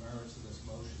decide the merits of this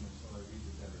motion until I read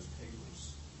the debtors'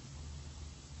 papers,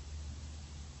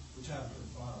 which haven't been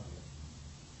filed yet.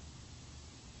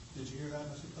 Did you hear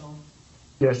that, Mr. Cohen?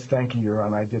 Yes, thank you, Your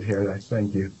Honor. I did hear that.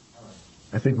 Thank you. All right.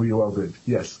 I think we all did.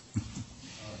 Yes.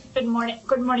 Good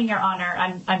morning, Your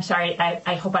Honor. I'm sorry.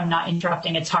 I hope I'm not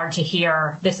interrupting. It's hard to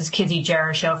hear. This is Kizzy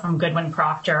Jericho from Goodwin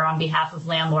Proctor on behalf of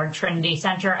landlord Trinity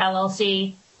Center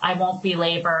LLC. I won't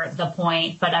belabor the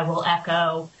point, but I will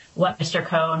echo what Mr.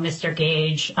 Cohen, Mr.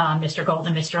 Gage, Mr. Gold,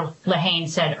 and Mr. Lahane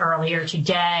said earlier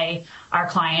today. Our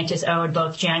client is owed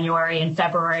both January and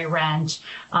February rent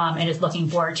and is looking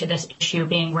forward to this issue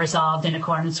being resolved in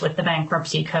accordance with the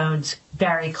bankruptcy code's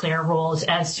very clear rules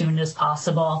as soon as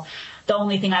possible. The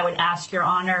only thing I would ask, Your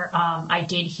Honor, I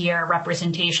did hear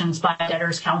representations by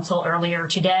Debtors Counsel earlier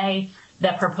today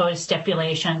that proposed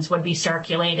stipulations would be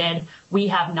circulated. We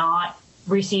have not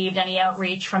received any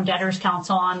outreach from Debtors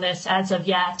Counsel on this as of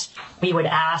yet. We would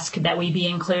ask that we be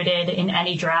included in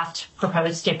any draft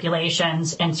proposed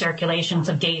stipulations and circulations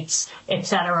of dates, et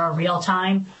cetera, real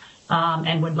time,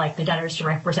 and would like the debtors to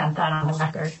represent that on the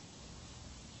record.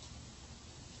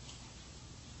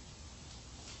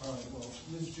 All right, well,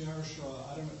 Ms.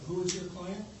 Jarishaw, I don't know, who is your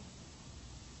client?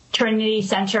 Trinity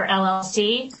Center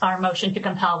LLC. Our motion to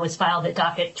compel was filed at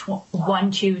docket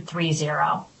 1230.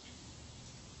 All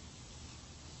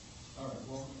right,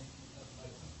 well,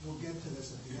 we'll get to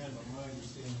this at the end, but my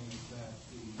understanding is that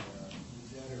the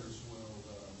debtors will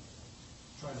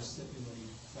try to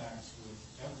stipulate facts with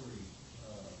every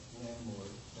landlord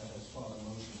that has filed a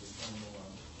motion to compel on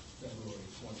February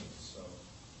 20th. So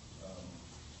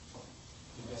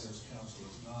the Debtors Counsel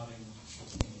is nodding,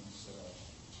 which means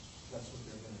that's what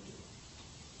they're going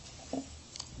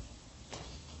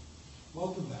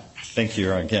Thank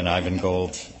you again, Ivan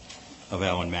Gold of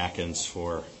Allen Mackins,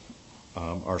 for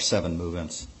our 7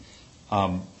 move-ins.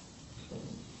 I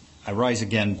rise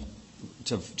again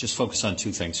to just focus on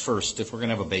 2 things. First, if we're going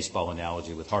to have a baseball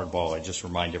analogy with hardball, I just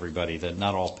remind everybody that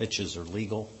not all pitches are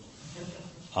legal.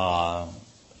 A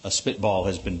spitball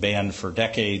has been banned for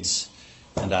decades,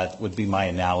 and that would be my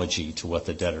analogy to what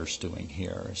the debtor's doing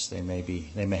here. Is they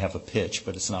may have a pitch,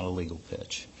 but it's not a legal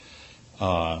pitch.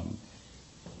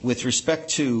 With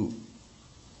respect to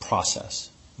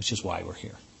process, which is why we're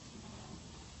here,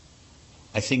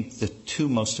 I think the 2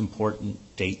 most important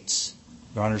dates,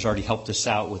 Your Honor's already helped us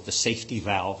out with the safety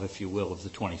valve, if you will, of the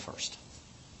 21st.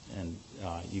 And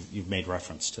you've made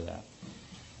reference to that.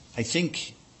 I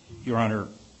think, Your Honor,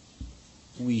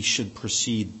 we should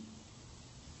proceed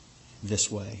this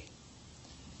way.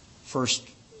 First,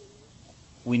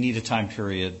 we need a time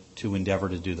period to endeavor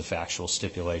to do the factual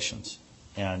stipulations.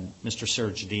 And Mr.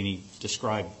 Sergidini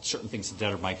described certain things the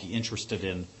debtor might be interested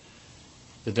in.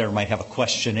 The debtor might have a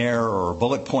questionnaire or a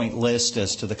bullet point list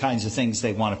as to the kinds of things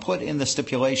they want to put in the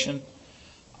stipulation.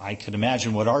 I could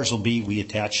imagine what ours will be. We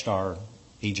attached our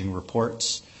aging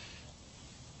reports.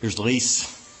 Here's the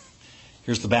lease.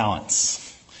 Here's the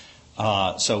balance.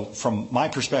 So from my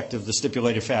perspective, the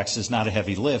stipulated facts is not a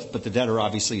heavy lift, but the debtor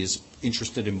obviously is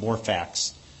interested in more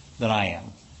facts than I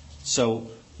am. So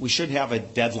we should have a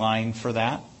deadline for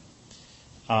that,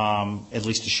 at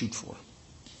least to shoot for.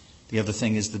 The other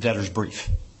thing is the debtor's brief.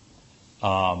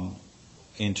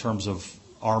 In terms of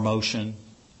our motion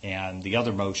and the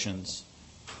other motions,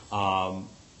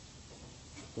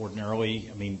 ordinarily,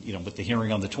 I mean, with the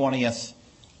hearing on the 20th,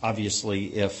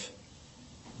 obviously if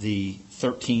the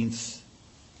 13th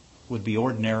would be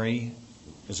ordinary,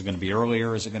 is it going to be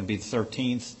earlier? Is it going to be the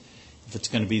 13th? If it's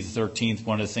going to be the 13th,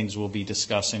 one of the things we'll be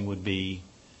discussing would be,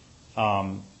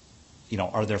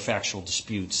 are there factual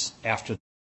disputes after the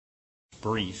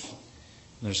brief?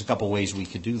 And there's a couple ways we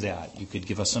could do that. You could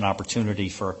give us an opportunity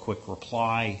for a quick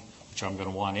reply, which I'm going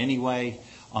to want anyway,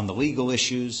 on the legal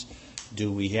issues.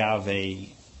 Do we have a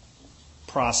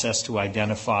process to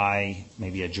identify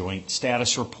maybe a joint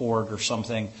status report or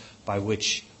something by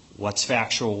which what's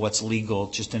factual, what's legal,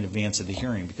 just in advance of the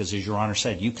hearing? Because as Your Honor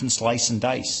said, you can slice and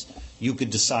dice. You could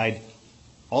decide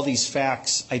all these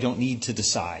facts I don't need to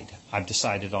decide. I've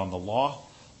decided on the law.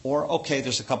 Or, okay,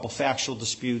 there's a couple factual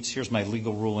disputes. Here's my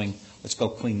legal ruling. Let's go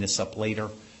clean this up later.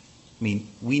 I mean,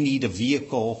 we need a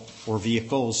vehicle or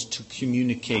vehicles to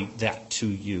communicate that to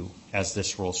you as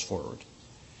this rolls forward.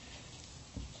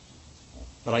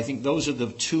 But I think those are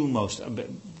the 2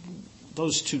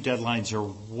 those 2 deadlines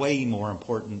are way more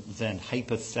important than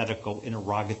hypothetical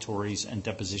interrogatories and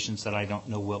depositions that I don't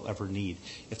know we'll ever need.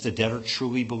 If the debtor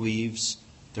truly believes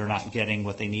they're not getting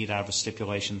what they need out of a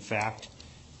stipulation fact,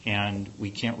 and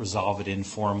we can't resolve it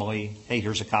informally, hey,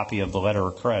 here's a copy of the letter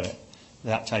of credit,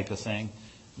 that type of thing,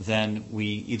 then we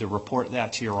either report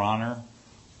that to Your Honor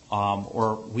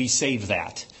or we save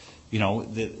that.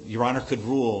 Your Honor could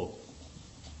rule,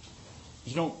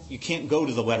 you can't go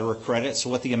to the letter of credit, so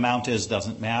what the amount is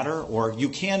doesn't matter, or you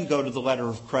can go to the letter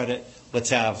of credit,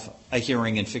 let's have a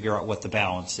hearing and figure out what the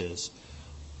balance is.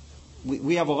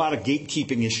 We have a lot of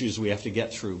gatekeeping issues we have to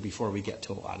get through before we get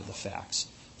to a lot of the facts.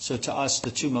 So to us, the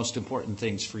 2 most important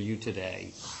things for you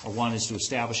today are, one is to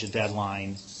establish a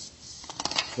deadline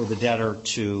for the debtor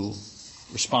to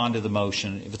respond to the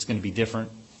motion if it's going to be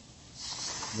different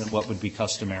than what would be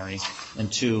customary,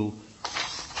 and 2,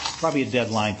 probably a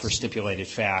deadline for stipulated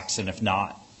facts, and if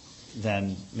not,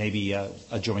 then maybe a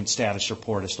joint status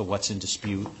report as to what's in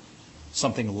dispute,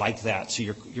 something like that. So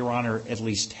Your Honor at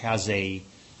least has a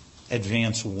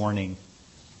advance warning,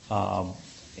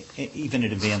 even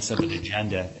in advance of an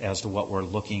agenda as to what we're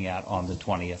looking at on the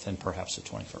 20th and perhaps the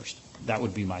 21st. That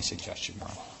would be my suggestion, Your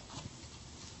Honor.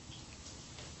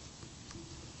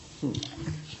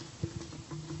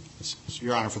 So,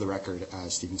 Your Honor, for the record,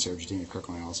 Stephen Sergidini of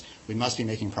Kirkland & Ellis, we must be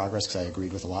making progress because I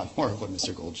agreed with a lot more of what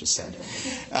Mr. Gold just said.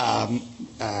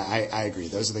 I agree.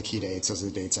 Those are the key dates. Those are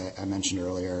the dates I mentioned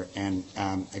earlier. And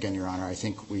again, Your Honor, I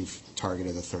think we've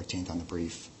targeted the 13th on the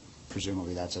brief.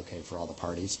 Presumably that's okay for all the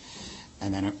parties.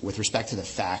 And then with respect to the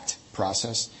fact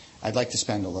process, I'd like to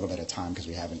spend a little bit of time because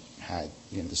we haven't had,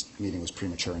 this meeting was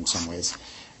premature in some ways.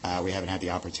 We haven't had the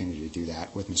opportunity to do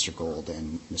that with Mr. Gold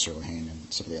and Mr. Lehane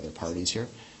and some of the other parties here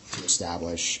to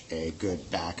establish a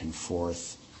good back and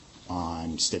forth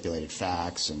on stipulated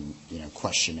facts and,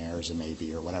 questionnaires it may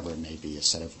be or whatever it may be, a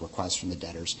set of requests from the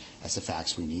debtors as the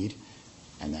facts we need,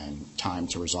 and then time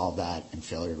to resolve that and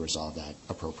failure to resolve that,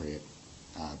 appropriate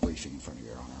briefing in front of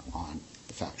Your Honor on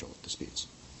the factual disputes.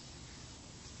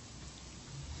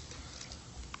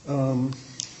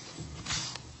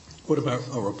 What about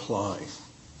a reply?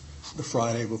 The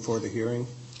Friday before the hearing?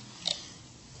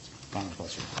 Final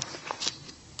question.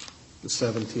 The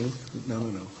 17th? No.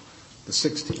 The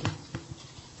 16th.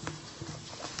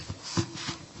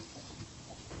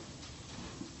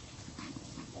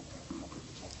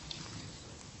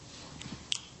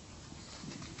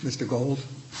 Mr. Gold?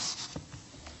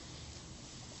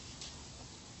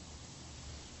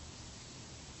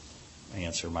 My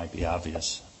answer might be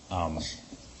obvious.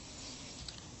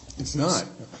 It's not.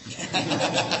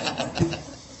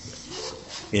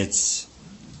 It's,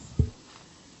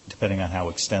 depending on how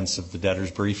extensive the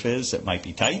debtor's brief is, it might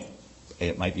be tight.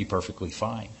 It might be perfectly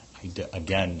fine.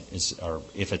 Again,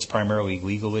 if it's primarily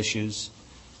legal issues,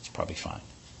 it's probably fine.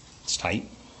 It's tight,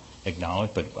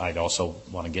 acknowledge, but I'd also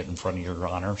want to get in front of Your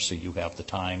Honor so you have the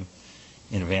time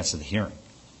in advance of the hearing.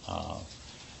 I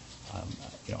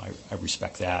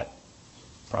respect that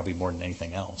probably more than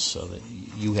anything else, so that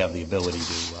you have the ability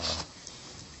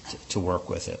to work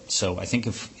with it. So I think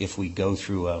if we go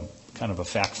through a kind of a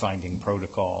fact-finding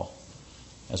protocol,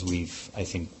 as we've, I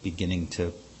think, beginning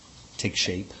to take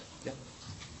shape,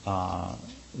 that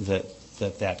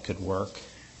could work.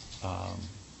 I'm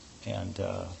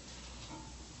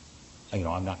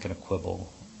not going to quibble.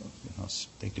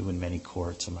 They do in many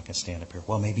courts. I'm not going to stand up here.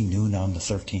 Well, maybe noon on the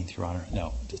 13th, Your Honor.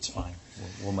 No, it's fine.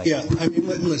 We'll make it. I mean,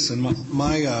 listen,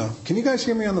 my can you guys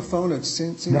hear me on the phone? It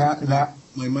seems like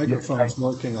my microphone's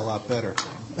working a lot better.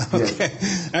 Okay.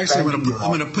 Actually, I'm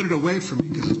going to put it away from me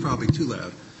because it's probably too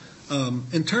loud.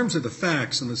 In terms of the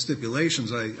facts and the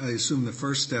stipulations, I assume the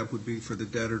first step would be for the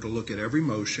debtor to look at every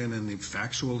motion and the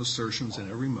factual assertions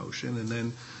in every motion, and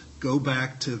then go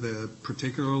back to the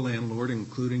particular landlord,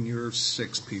 including your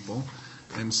 6 people,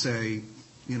 and say,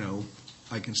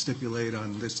 I can stipulate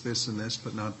on this, and this,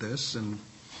 but not this. And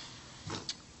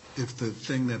if the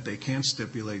thing that they can't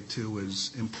stipulate to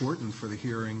is important for the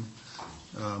hearing,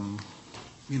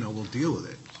 we'll deal with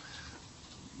it.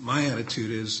 My attitude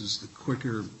is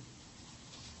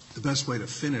the best way to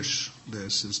finish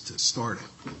this is to start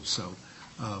it. So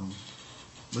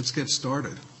let's get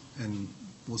started, and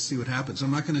we'll see what happens.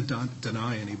 I'm not going to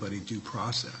deny anybody due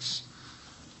process,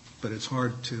 but it's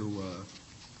hard to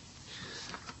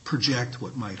project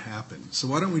what might happen. So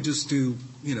why don't we just do,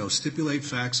 stipulate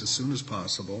facts as soon as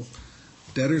possible.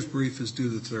 Debtor's brief is due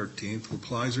the 13th,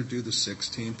 replies are due the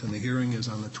 16th, and the hearing is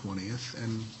on the 20th,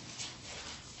 and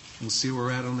we'll see where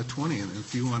we're at on the 20th.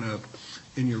 If you want to,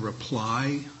 in your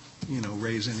reply,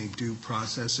 raise any due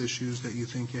process issues that you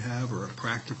think you have, or a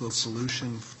practical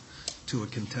solution to a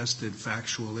contested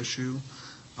factual issue,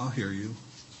 I'll hear you.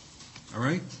 All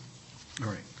right? All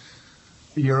right.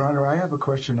 Your Honor, I have a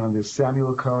question on this.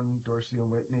 Samuel Cohn, Dorsey and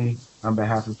Whitney, on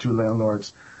behalf of 2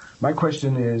 landlords. My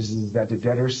question is that the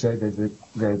debtor said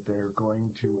that they're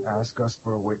going to ask us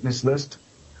for a witness list.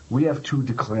 We have 2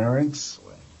 declarants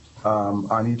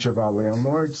on each of our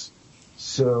landlords.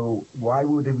 So why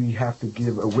would we have to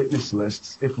give a witness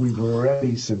list if we've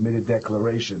already submitted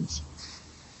declarations?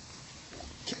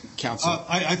 Counsel.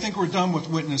 I think we're done with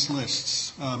witness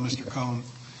lists, Mr. Cohn.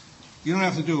 You don't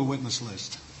have to do a witness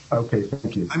list. Okay,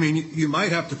 thank you. I mean, you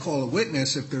might have to call a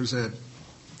witness if there's a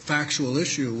factual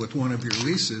issue with one of your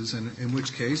leases, and in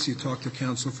which case you talk to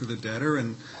counsel for the debtor,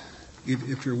 and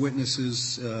if your witness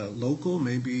is local,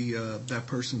 maybe that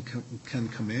person can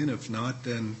come in. If not,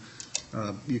 then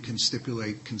you can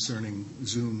stipulate concerning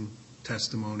Zoom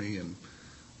testimony and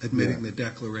admitting the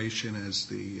declaration as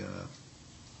the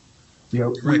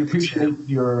we appreciate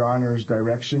Your Honor's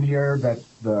direction here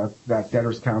that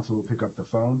debtor's counsel will pick up the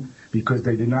phone, because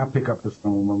they did not pick up the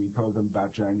phone when we told them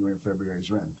about January and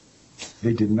February's rent.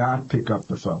 They did not pick up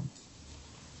the phone.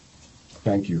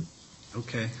 Thank you.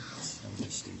 Okay.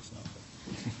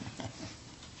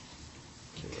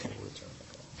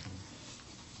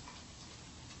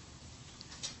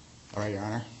 All right,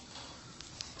 Your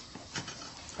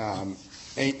Honor.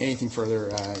 Anything further,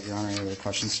 Your Honor? Any other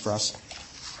questions for us?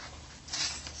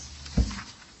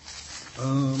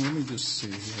 Let me just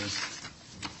see here.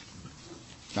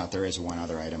 Not, there is one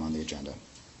other item on the agenda.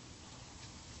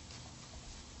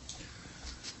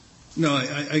 No,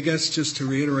 I guess just to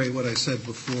reiterate what I said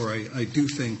before, I do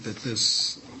think that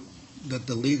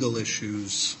the legal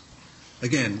issues,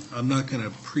 again, I'm not going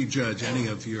to prejudge any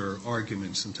of your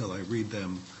arguments until I read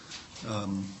them,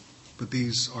 but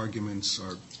these arguments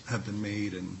have been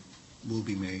made and will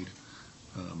be made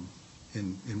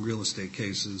in real estate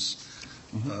cases.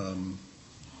 Mm-hmm.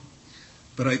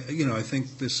 But I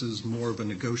think this is more of a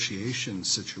negotiation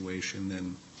situation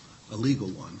than a legal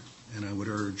one, and I would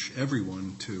urge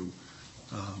everyone to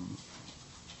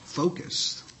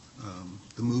focus,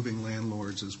 the moving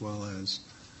landlords as well as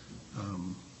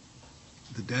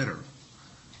the debtor.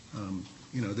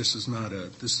 This is not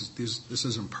this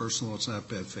isn't personal. It's not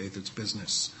bad faith. It's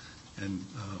business, and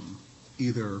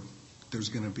either there's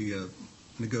going to be a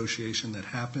negotiation that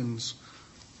happens,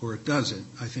 or it doesn't.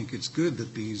 I think it's good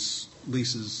that these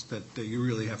leases that you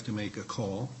really have to make a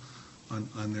call on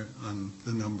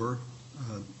the number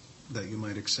that you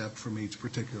might accept from each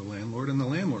particular landlord, and the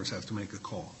landlords have to make a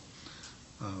call,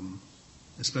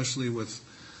 especially with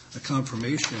a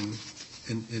confirmation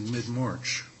in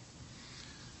mid-March.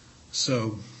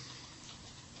 So,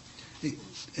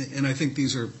 and I think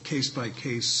these are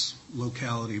case-by-case,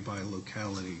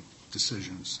 locality-by-locality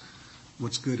decisions.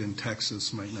 What's good in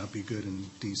Texas might not be good in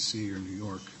D.C. or New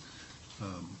York.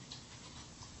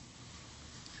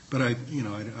 But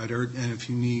I'd urge, and if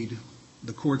you need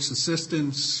the court's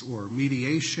assistance or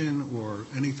mediation or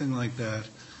anything like that,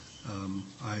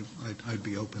 I'd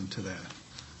be open to that.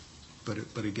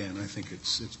 But again, I think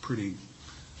it's pretty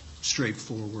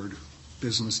straightforward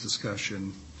business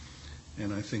discussion,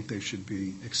 and I think they should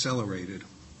be accelerated.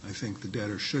 I think the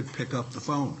debtor should pick up the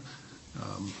phone.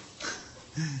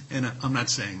 And I'm not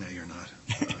saying that you're not.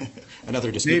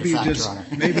 Another disputed fact, Your Honor.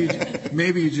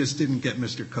 Maybe you just didn't get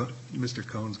Mr.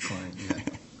 Cohn's client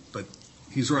yet. But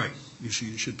he's right. You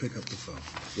should pick up the phone.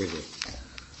 Really?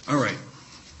 All right.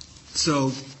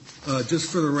 So just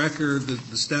for the record,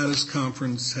 the status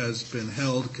conference has been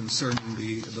held concerning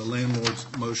the landlord's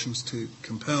motions to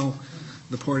compel.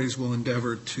 The parties will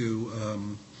endeavor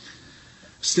to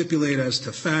stipulate as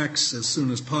to facts as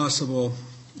soon as possible.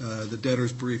 The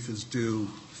debtor's brief is due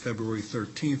February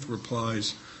 13th.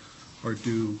 Replies are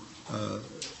due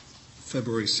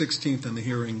February 16th, and the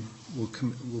hearing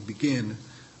will begin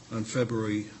on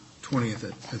February 20th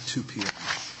at 2 p.m.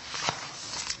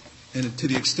 And to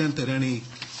the extent that any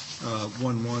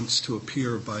one wants to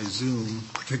appear by Zoom,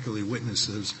 particularly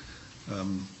witnesses,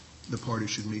 the party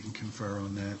should meet and confer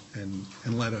on that and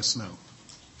let us know.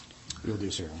 We'll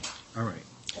do, sir. All right.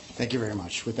 Thank you very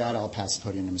much. With that, I'll pass the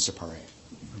podium to Mr. Paré.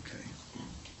 Okay.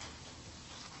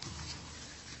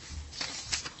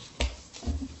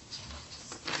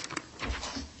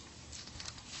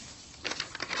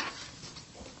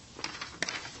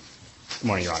 Good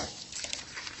morning, Your Honor.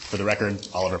 For the record,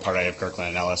 Oliver Paré of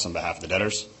Kirkland & Ellis on behalf of the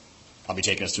debtors. I'll be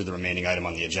taking us through the remaining item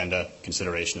on the agenda,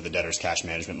 consideration of the debtor's cash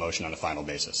management motion on a final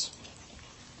basis.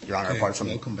 Your Honor,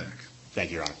 Welcome back. Thank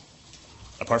you, Your Honor.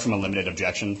 Apart from a limited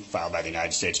objection filed by the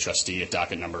United States trustee at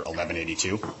docket number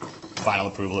 1182, final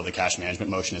approval of the cash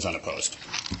management motion is unopposed.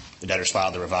 The debtors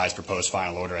filed the revised proposed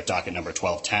final order at docket number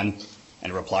 1210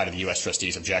 and a reply to the U.S.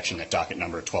 trustee's objection at docket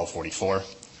number 1244.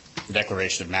 The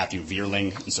declaration of Matthew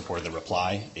Vierling in support of the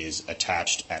reply is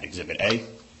attached at Exhibit A,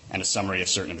 and a summary of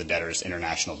certain of the debtors'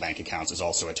 international bank accounts is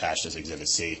also attached as Exhibit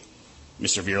C.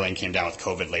 Mr. Vierling came down with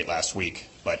COVID late last week,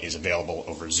 but is available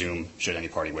over Zoom should any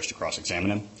party wish to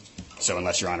cross-examine him. So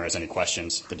unless Your Honor has any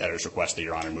questions, the debtors request that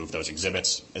Your Honor move those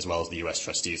exhibits, as well as the U.S.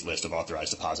 trustee's list of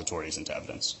authorized depositories into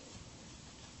evidence.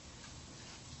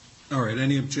 All right.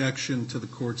 Any objection to the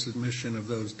court's admission of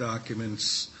those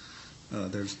documents?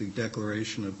 There's the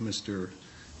declaration of Mr.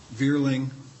 Vierling,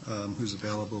 who's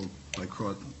available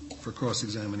for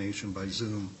cross-examination by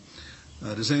Zoom.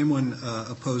 Does anyone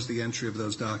oppose the entry of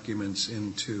those documents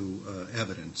into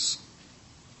evidence?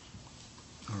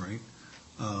 All right.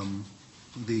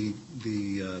 The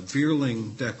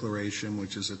Vierling declaration,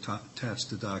 which is attached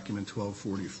to document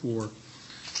 1244,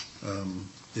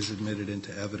 is admitted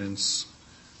into evidence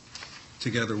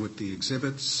together with the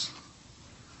exhibits.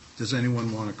 Does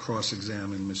anyone want to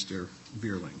cross-examine Mr.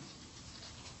 Vierling?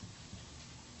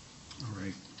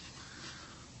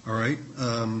 All right.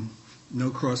 No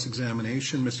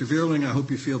cross-examination. Mr. Vierling, I hope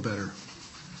you feel better.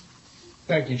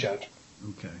 Thank you, Judge.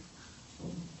 Okay.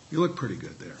 You look pretty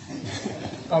good there.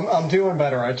 I'm doing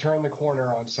better. I turned the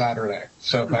corner on Saturday,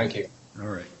 so thank you. All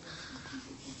right.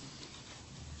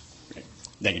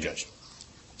 Thank you, Judge.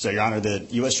 So, Your Honor, the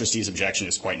U.S. trustee's objection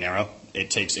is quite narrow.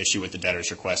 It takes issue with the debtor's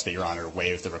request that Your Honor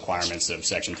waive the requirements of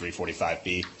Section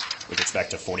 345B with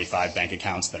respect to 45 bank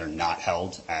accounts that are not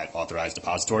held at authorized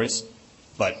depositories.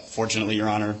 But fortunately, Your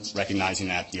Honor, recognizing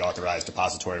that the authorized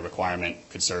depository requirement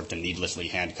could serve to needlessly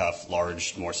handcuff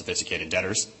large, more sophisticated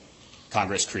debtors,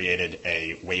 Congress created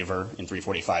a waiver in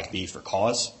 345B for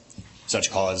cause. Such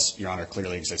cause, Your Honor,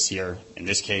 clearly exists here in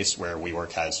this case where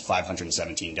WeWork has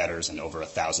 517 debtors and over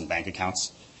 1,000 bank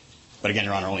accounts. But again,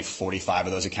 Your Honor, only 45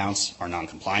 of those accounts are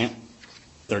non-compliant.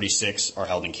 36 are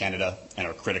held in Canada and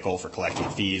are critical for collecting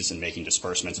fees and making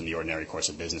disbursements in the ordinary course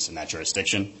of business in that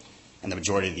jurisdiction. And the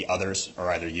majority of the others are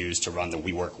either used to run the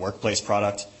WeWork workplace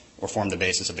product or form the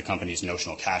basis of the company's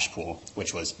notional cash pool,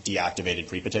 which was deactivated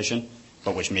pre-petition,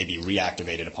 but which may be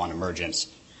reactivated upon emergence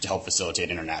to help facilitate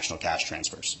international cash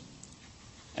transfers.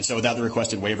 And so without the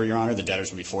requested waiver, Your Honor, the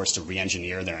debtors would be forced to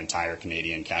re-engineer their entire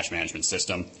Canadian cash management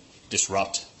system,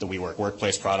 disrupt the WeWork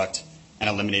workplace product, and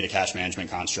eliminate a cash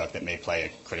management construct that may play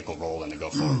a critical role in the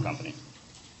go-forward company.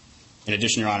 In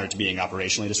addition, Your Honor, to being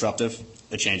operationally disruptive,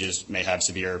 the changes may have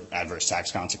severe adverse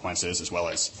tax consequences as well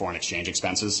as foreign exchange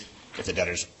expenses if the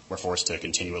debtors were forced to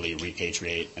continually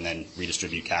repatriate and then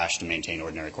redistribute cash to maintain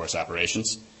ordinary course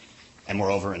operations. And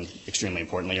moreover, and extremely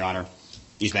importantly, Your Honor,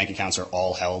 these bank accounts are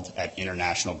all held at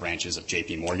international branches of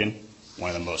J.P. Morgan, one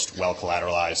of the most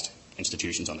well-collateralized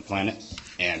institutions on the planet,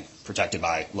 and protected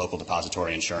by local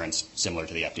depository insurance similar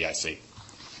to the FDIC.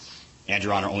 And,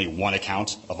 Your Honor, only one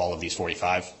account of all of these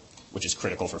 45, which is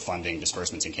critical for funding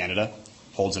disbursements in Canada,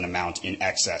 holds an amount in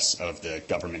excess of the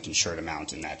government-insured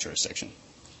amount in that jurisdiction.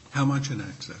 How much in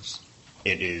excess?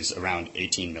 It is around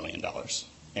 $18 million.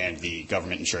 And the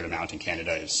government-insured amount in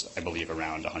Canada is, I believe,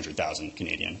 around 100,000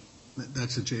 Canadian.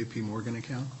 That's a J.P. Morgan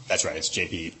account? That's right. It's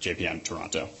JPM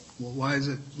Toronto. Well, why is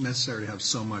it necessary to have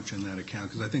so much in that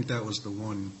account? Because I think that was the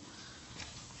one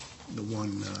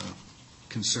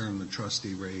concern the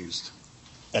trustee raised.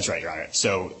 That's right, Your Honor.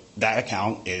 So that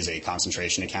account is a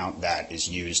concentration account that is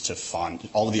used to fund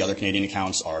all of the other Canadian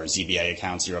accounts are ZBA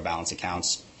accounts, zero balance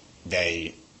accounts.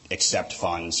 They accept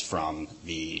funds from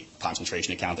the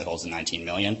concentration account that holds the $19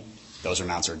 million. Those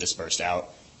amounts are dispersed out.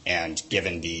 And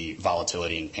given the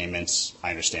volatility in payments,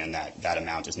 I understand that that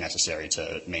amount is necessary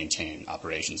to maintain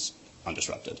operations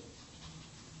undisrupted.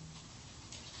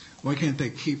 Why can't they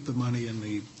keep the money in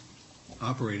the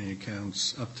operating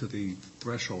accounts up to the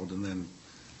threshold and then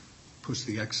push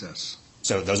the excess?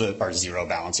 So those are zero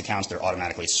balance accounts. They're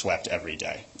automatically swept every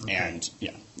day. Okay. And,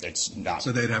 yeah, it's not.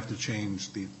 So they'd have to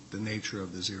change the nature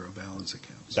of the zero balance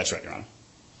accounts. That's right, Your Honor.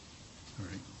 All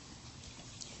right.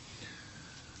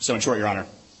 So in short, Your Honor,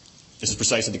 this is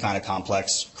precisely the kind of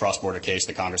complex cross-border case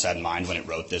that Congress had in mind when it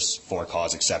wrote this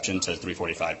for-cause exception to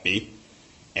 345B.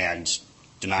 And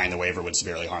denying the waiver would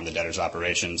severely harm the debtor's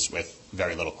operations with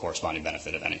very little corresponding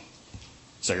benefit, if any.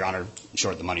 So, Your Honor, in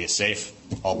short, the money is safe.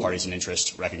 All parties in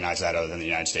interest recognize that other than the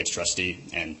United States trustee,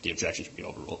 and the objection should be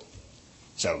overruled.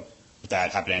 So, with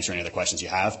that, happy to answer any other questions you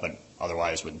have, but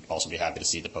otherwise would also be happy to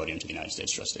cede the podium to the United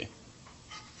States trustee.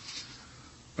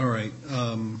 All right.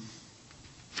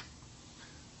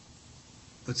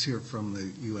 Let's hear from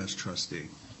the U.S. trustee.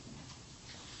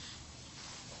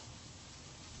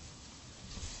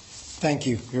 Thank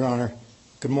you, Your Honor.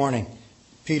 Good morning.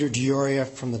 Peter Gioria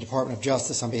from the Department of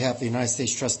Justice on behalf of the United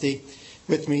States trustee.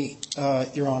 With me,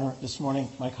 Your Honor, this morning,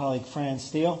 my colleague Fran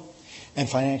Steele and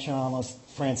financial analyst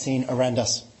Francine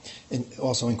Arendas,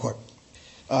 also in court.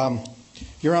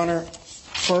 Your Honor,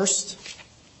 first,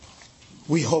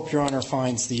 we hope Your Honor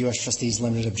finds the U.S. trustee's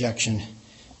limited objection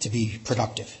to be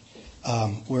productive.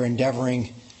 We're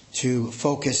endeavoring to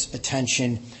focus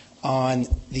attention on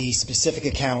the specific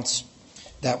accounts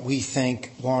that we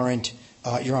think warrant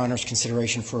Your Honor's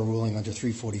consideration for a ruling under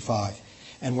 345.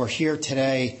 And we're here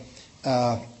today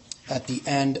at the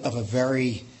end of a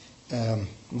very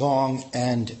long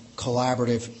and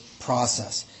collaborative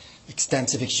process,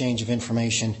 extensive exchange of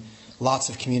information, lots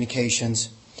of communications,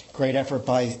 great effort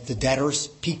by the debtors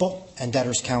people and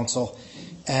debtors counsel.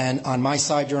 And on my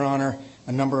side, Your Honor,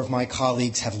 a number of my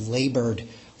colleagues have labored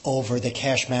over the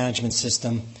cash management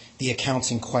system, the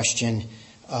accounts in question,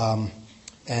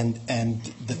 and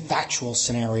the factual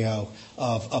scenario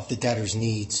of the debtor's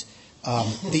needs.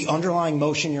 The underlying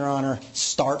motion, Your Honor,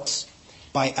 starts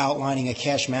by outlining a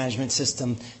cash management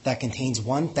system that contains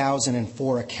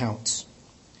 1,004 accounts,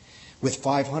 with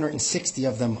 560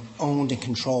 of them owned and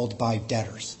controlled by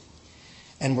debtors.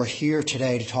 And we're here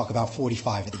today to talk about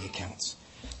 45 of the accounts.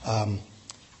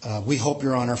 We hope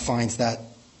Your Honor finds that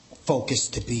focus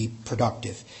to be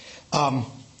productive.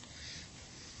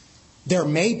 There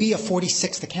may be a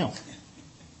 46th account.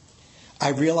 I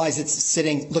realize it's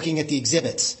sitting, looking at the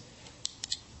exhibits.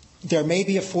 There may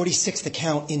be a 46th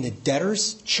account in the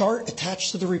debtor's chart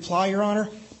attached to the reply, Your Honor,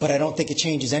 but I don't think it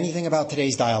changes anything about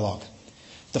today's dialogue.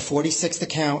 The 46th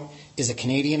account is a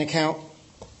Canadian account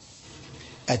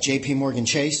at J.P. Morgan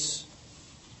Chase.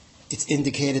 It's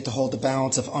indicated to hold a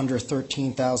balance of under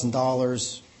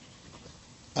 $13,000.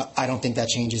 I don't think that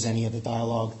changes any of the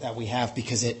dialogue that we have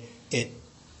because it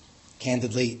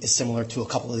candidly is similar to a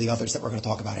couple of the others that we're going to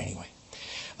talk about anyway.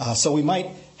 So we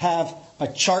might have a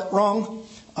chart wrong.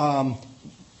 I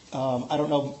don't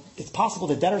know. It's possible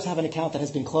the debtors have an account that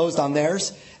has been closed on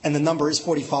theirs and the number is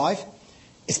 45.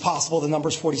 It's possible the number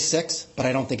is 46, but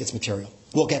I don't think it's material.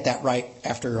 We'll get that right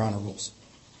after Your Honor rules.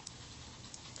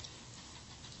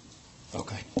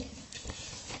 Okay.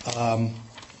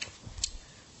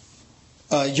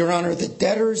 Your Honor, the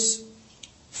debtors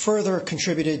further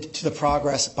contributed to the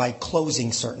progress by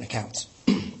closing certain accounts.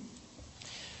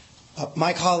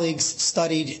 My colleagues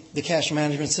studied the cash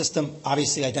management system,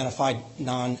 obviously identified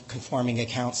non-conforming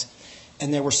accounts,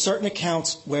 and there were certain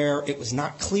accounts where it was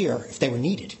not clear if they were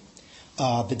needed.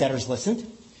 The debtors listened,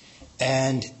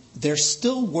 and they're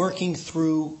still working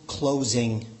through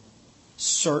closing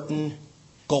certain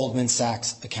Goldman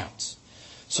Sachs accounts.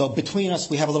 So between us,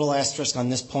 we have a little asterisk on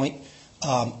this point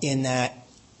in that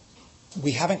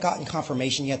we haven't gotten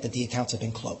confirmation yet that the accounts have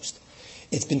been closed.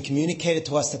 It's been communicated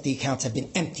to us that the accounts have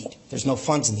been emptied. There's no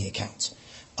funds in the accounts.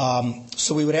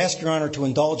 So we would ask Your Honor to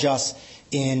indulge us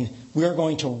in, we're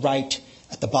going to write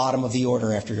at the bottom of the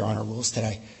order after Your Honor rules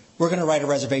today, we're going to write a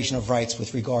reservation of rights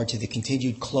with regard to the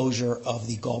continued closure of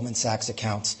the Goldman Sachs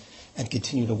accounts and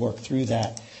continue to work through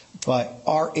that. But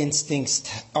our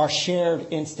instincts, our shared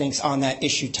instincts on that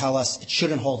issue tell us it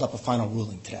shouldn't hold up a final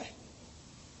ruling today.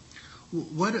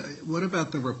 What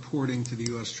about the reporting to the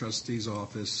U.S. Trustee's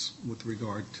office with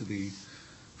regard to the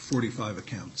 45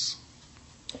 accounts?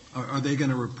 Are they going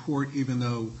to report, even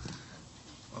though,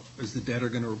 is the debtor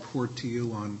going to report to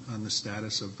you on the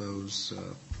status of those,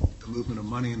 the movement of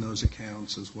money in those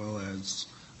accounts, as well as,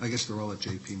 I guess they're all at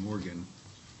J.P. Morgan.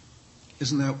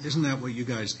 Isn't that what you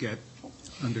guys get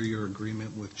under your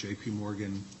agreement with J.P.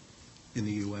 Morgan in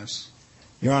the U.S.?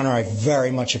 Your Honor, I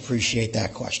very much appreciate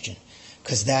that question,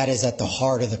 because that is at the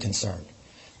heart of the concern.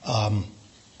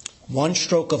 One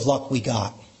stroke of luck we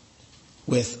got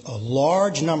with a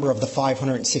large number of the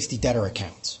 560 debtor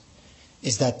accounts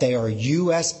is that they are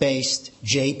U.S.-based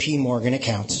J.P. Morgan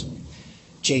accounts.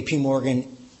 J.P.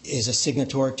 Morgan is a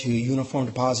signatory to a Uniform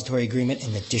Depository Agreement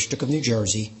in the District of New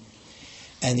Jersey,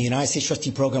 and the United States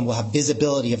Trustee Program will have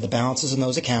visibility of the balances in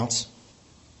those accounts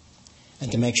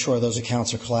and to make sure those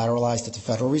accounts are collateralized at the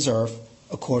Federal Reserve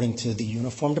according to the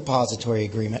Uniform Depository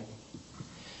Agreement.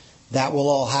 That will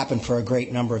all happen for a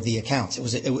great number of the accounts.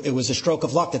 It was a stroke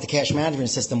of luck that the cash management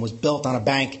system was built on a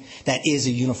bank that is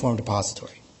a uniform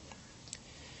depository.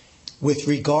 With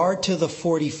regard to the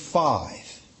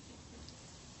 45,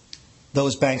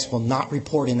 those banks will not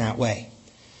report in that way.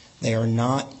 They are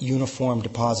not uniform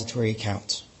depository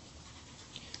accounts.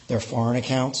 They're foreign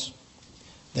accounts.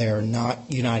 They are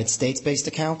not United States-based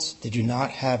accounts. They do not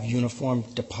have uniform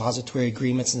depository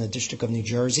agreements in the District of New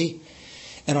Jersey.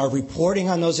 And our reporting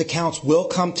on those accounts will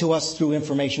come to us through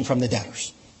information from the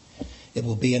debtors. It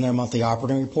will be in their monthly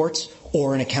operating reports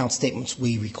or in account statements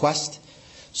we request.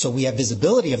 So we have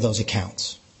visibility of those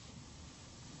accounts.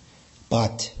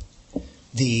 But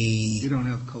you don't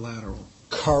have collateral.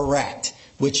 Correct,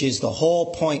 which is the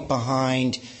whole point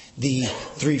behind the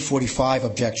 345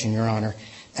 objection, Your Honor.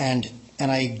 And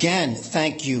I again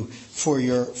thank you for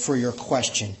your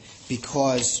question,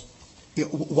 because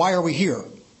why are we here?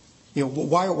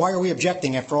 Why are we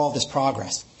objecting after all this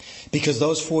progress? Because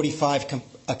those 45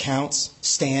 accounts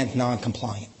stand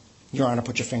non-compliant. Your Honor,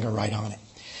 put your finger right on it.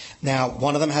 Now,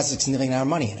 one of them has a significant amount of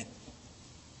money in it.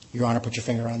 Your Honor, put your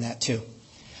finger on that too.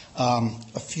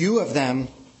 A few of them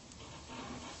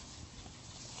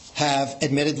have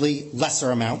admittedly lesser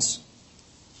amounts,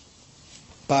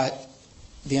 but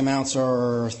the amounts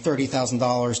are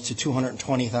 $30,000 to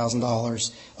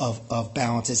 $220,000 of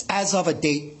balances as of a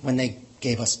date when they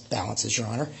gave us balances, Your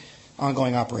Honor.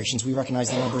 Ongoing operations, we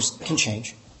recognize the numbers can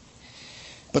change.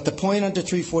 But the point under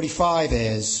 345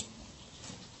 is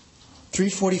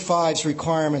 345's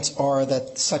requirements are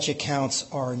that such accounts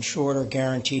are insured or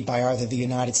guaranteed by either the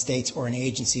United States or an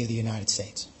agency of the United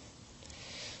States.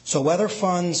 So whether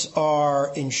funds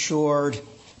are insured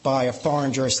by a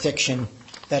foreign jurisdiction,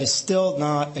 that is still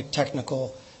not a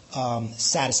technical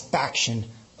satisfaction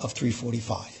of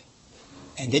 345.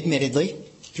 And admittedly,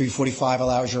 345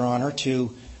 allows Your Honor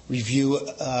to review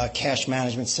a cash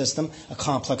management system, a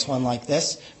complex one like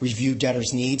this, review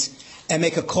debtors' needs, and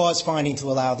make a cause finding to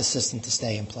allow the system to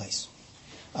stay in place.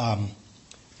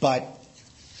 But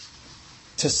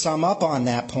to sum up on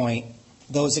that point,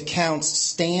 those accounts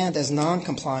stand as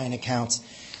non-compliant accounts,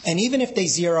 and even if they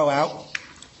zero out,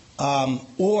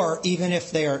 or even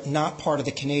if they are not part of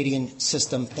the Canadian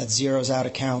system that zeroes out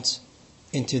accounts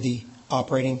into the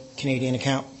operating Canadian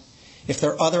account, if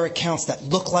there are other accounts that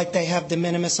look like they have de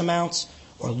minimis amounts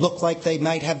or look like they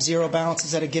might have zero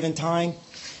balances at a given time,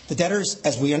 the debtors,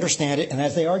 as we understand it, and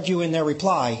as they argue in their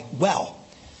reply,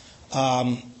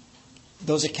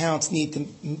 those accounts need to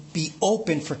be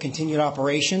open for continued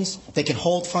operations. They can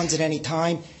hold funds at any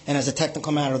time, and as a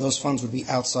technical matter, those funds would be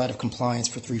outside of compliance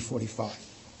for 345.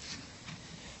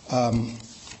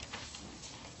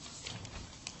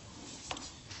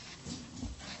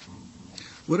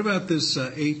 What about this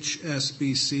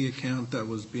HSBC account that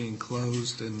was being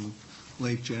closed in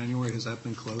late January? Has that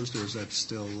been closed, or is that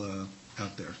still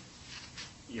out there?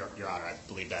 Your Honor, I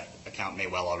believe that account may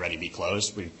well already be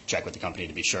closed. We checked with the company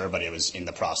to be sure, but it was in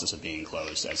the process of being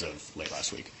closed as of late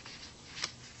last week.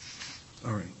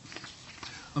 All right.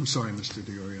 I'm sorry, Mr.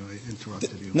 DiOrio, I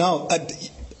interrupted you. No,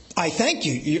 I thank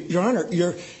you, Your Honor.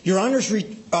 Your Honor's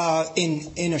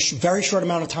in a very short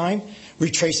amount of time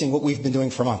retracing what we've been doing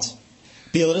for months,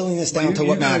 belittling this down to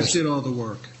what matters. You guys did all the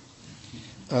work.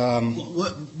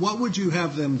 What would you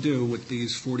have them do with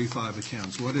these 45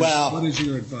 accounts? What is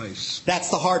your advice? That's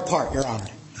the hard part, Your Honor.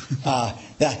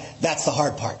 That's the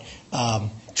hard part.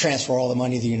 Transfer all the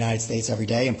money to the United States every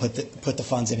day and put the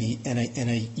funds in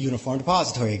a uniform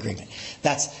depository agreement.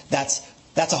 That's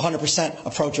 100%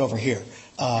 approach over here.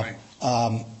 Right.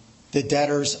 The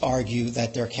debtors argue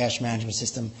that their cash management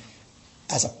system,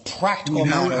 as a practical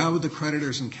matter, how would the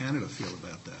creditors in Canada feel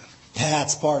about that?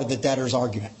 That's part of the debtors'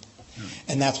 argument.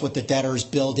 And that's what the debtors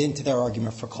build into their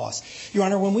argument for cost. Your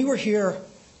Honor, when we were here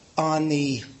on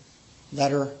the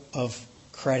letter of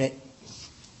credit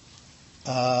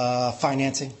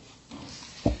financing,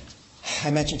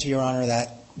 I mentioned to Your Honor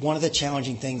that one of the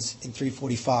challenging things in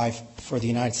 345 for the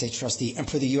United States trustee and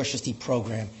for the U.S. trustee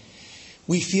program,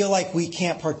 we feel like we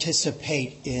can't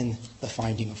participate in the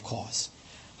finding of cause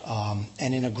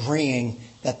and in agreeing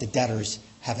that the debtors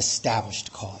have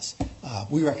established cause.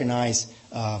 We recognize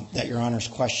that Your Honor's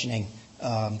questioning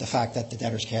the fact that the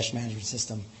debtor's cash management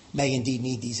system may indeed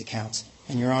need these accounts,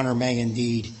 and Your Honor may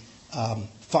indeed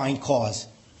find cause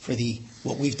for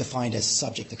what we've defined as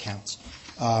subject accounts.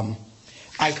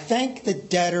 I think the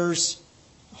debtors,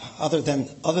 other than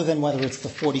whether it's the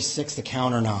 46th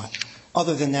account or not,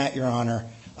 other than that, Your Honor,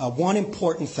 one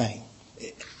important thing.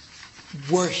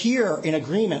 We're here in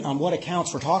agreement on what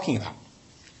accounts we're talking about.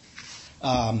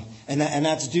 And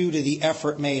that's due to the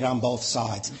effort made on both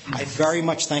sides. I very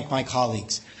much thank my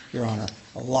colleagues, Your Honor.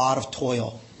 A lot of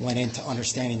toil went into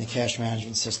understanding the cash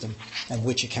management system and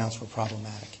which accounts were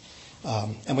problematic.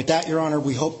 And with that, Your Honor,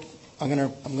 we hope, I'm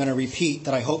going to repeat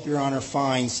that I hope Your Honor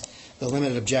finds the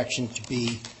limited objection to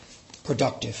be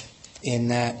productive in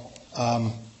that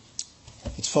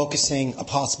it's focusing a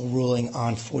possible ruling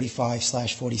on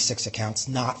 45/46 accounts,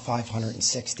 not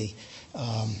 560.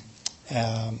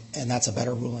 And that's a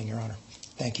better ruling, Your Honor.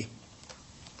 Thank you.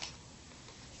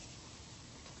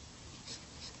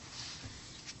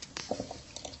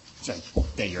 Thank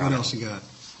you, Your What Honor. else you got?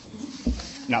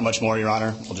 Not much more, Your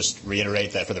Honor. We'll just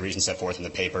reiterate that for the reasons set forth in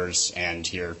the papers and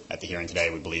here at the hearing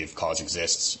today, we believe cause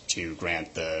exists to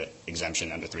grant the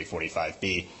exemption under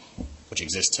 345B, which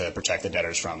exists to protect the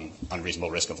debtors from unreasonable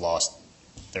risk of loss.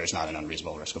 There is not an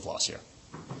unreasonable risk of loss here.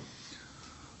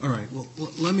 All right. Well,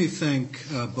 let me thank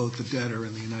both the debtor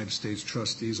and the United States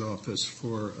Trustee's Office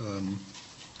for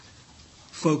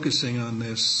focusing on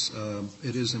this.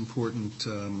 It is important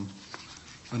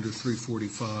under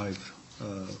 345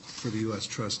 for the U.S.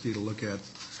 trustee to look at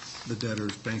the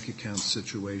debtor's bank account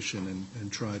situation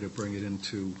and try to bring it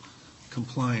into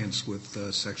compliance with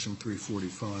Section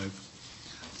 345.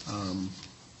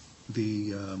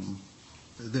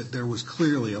 There was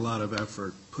clearly a lot of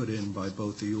effort put in by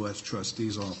both the U.S.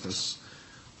 Trustee's Office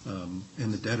and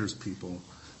the debtor's people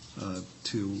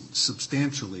to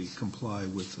substantially comply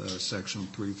with Section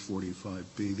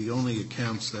 345B. The only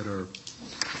accounts that are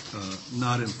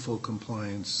not in full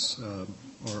compliance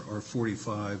are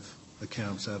 45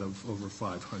 accounts out of over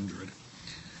 500,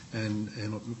 and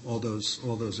all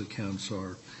those accounts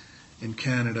are in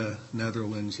Canada,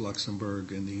 Netherlands,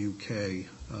 Luxembourg, and the UK.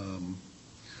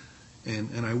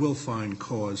 And I will find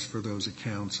cause for those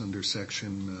accounts under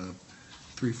Section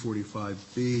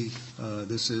 345B.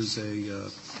 This is a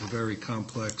very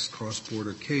complex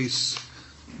cross-border case.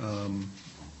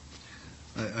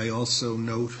 I also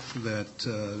note that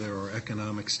there are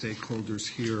economic stakeholders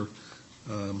here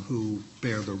who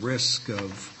bear the risk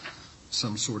of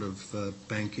some sort of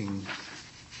banking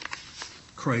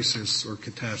crisis or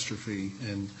catastrophe,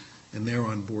 and they're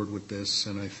on board with this.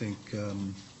 And I think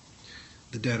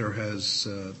the debtor has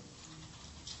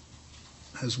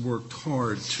worked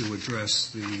hard to address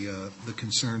the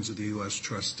concerns of the U.S.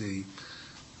 trustee.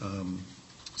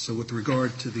 So with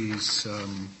regard to these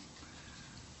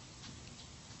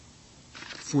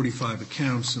 45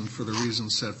 accounts, and for the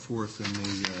reasons set forth in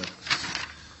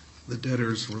the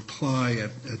debtor's reply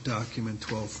at document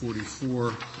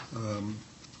 1244,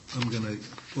 I'm going to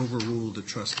overrule the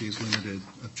trustee's limited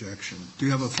objection. Do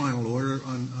you have a final order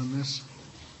on this?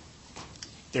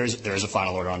 There is a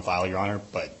final order on file, Your Honor,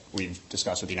 but we've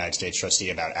discussed with the United States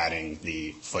trustee about adding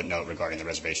the footnote regarding the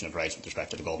reservation of rights with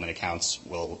respect to the Goldman accounts.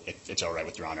 We'll, if it's all right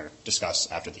with Your Honor, discuss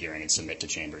after the hearing and submit to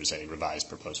Chambers a revised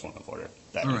proposed form of order.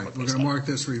 All right, we're going to mark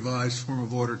this revised form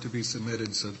of order to be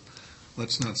submitted, so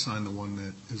let's not sign the one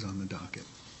that is on the docket.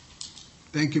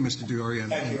 Thank you, Mr. Dioria,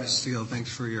 and Ms. Steele.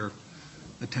 Thanks for your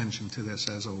attention to this,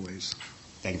 as always.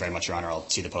 Thank you very much, Your Honor. I'll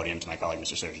cede the podium to my colleague,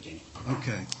 Mr. Sergentini.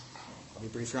 Okay. I'll be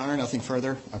brief, Your Honor. Nothing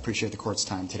further. I appreciate the court's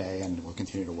time today, and we'll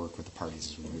continue to work with the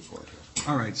parties as we move forward here.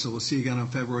 All right, so we'll see you again on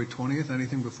February 20th.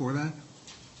 Anything before that?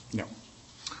 No.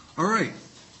 All right.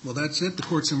 Well, that's it. The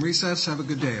court's in recess. Have a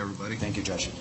good day, everybody. Thank you, Judge.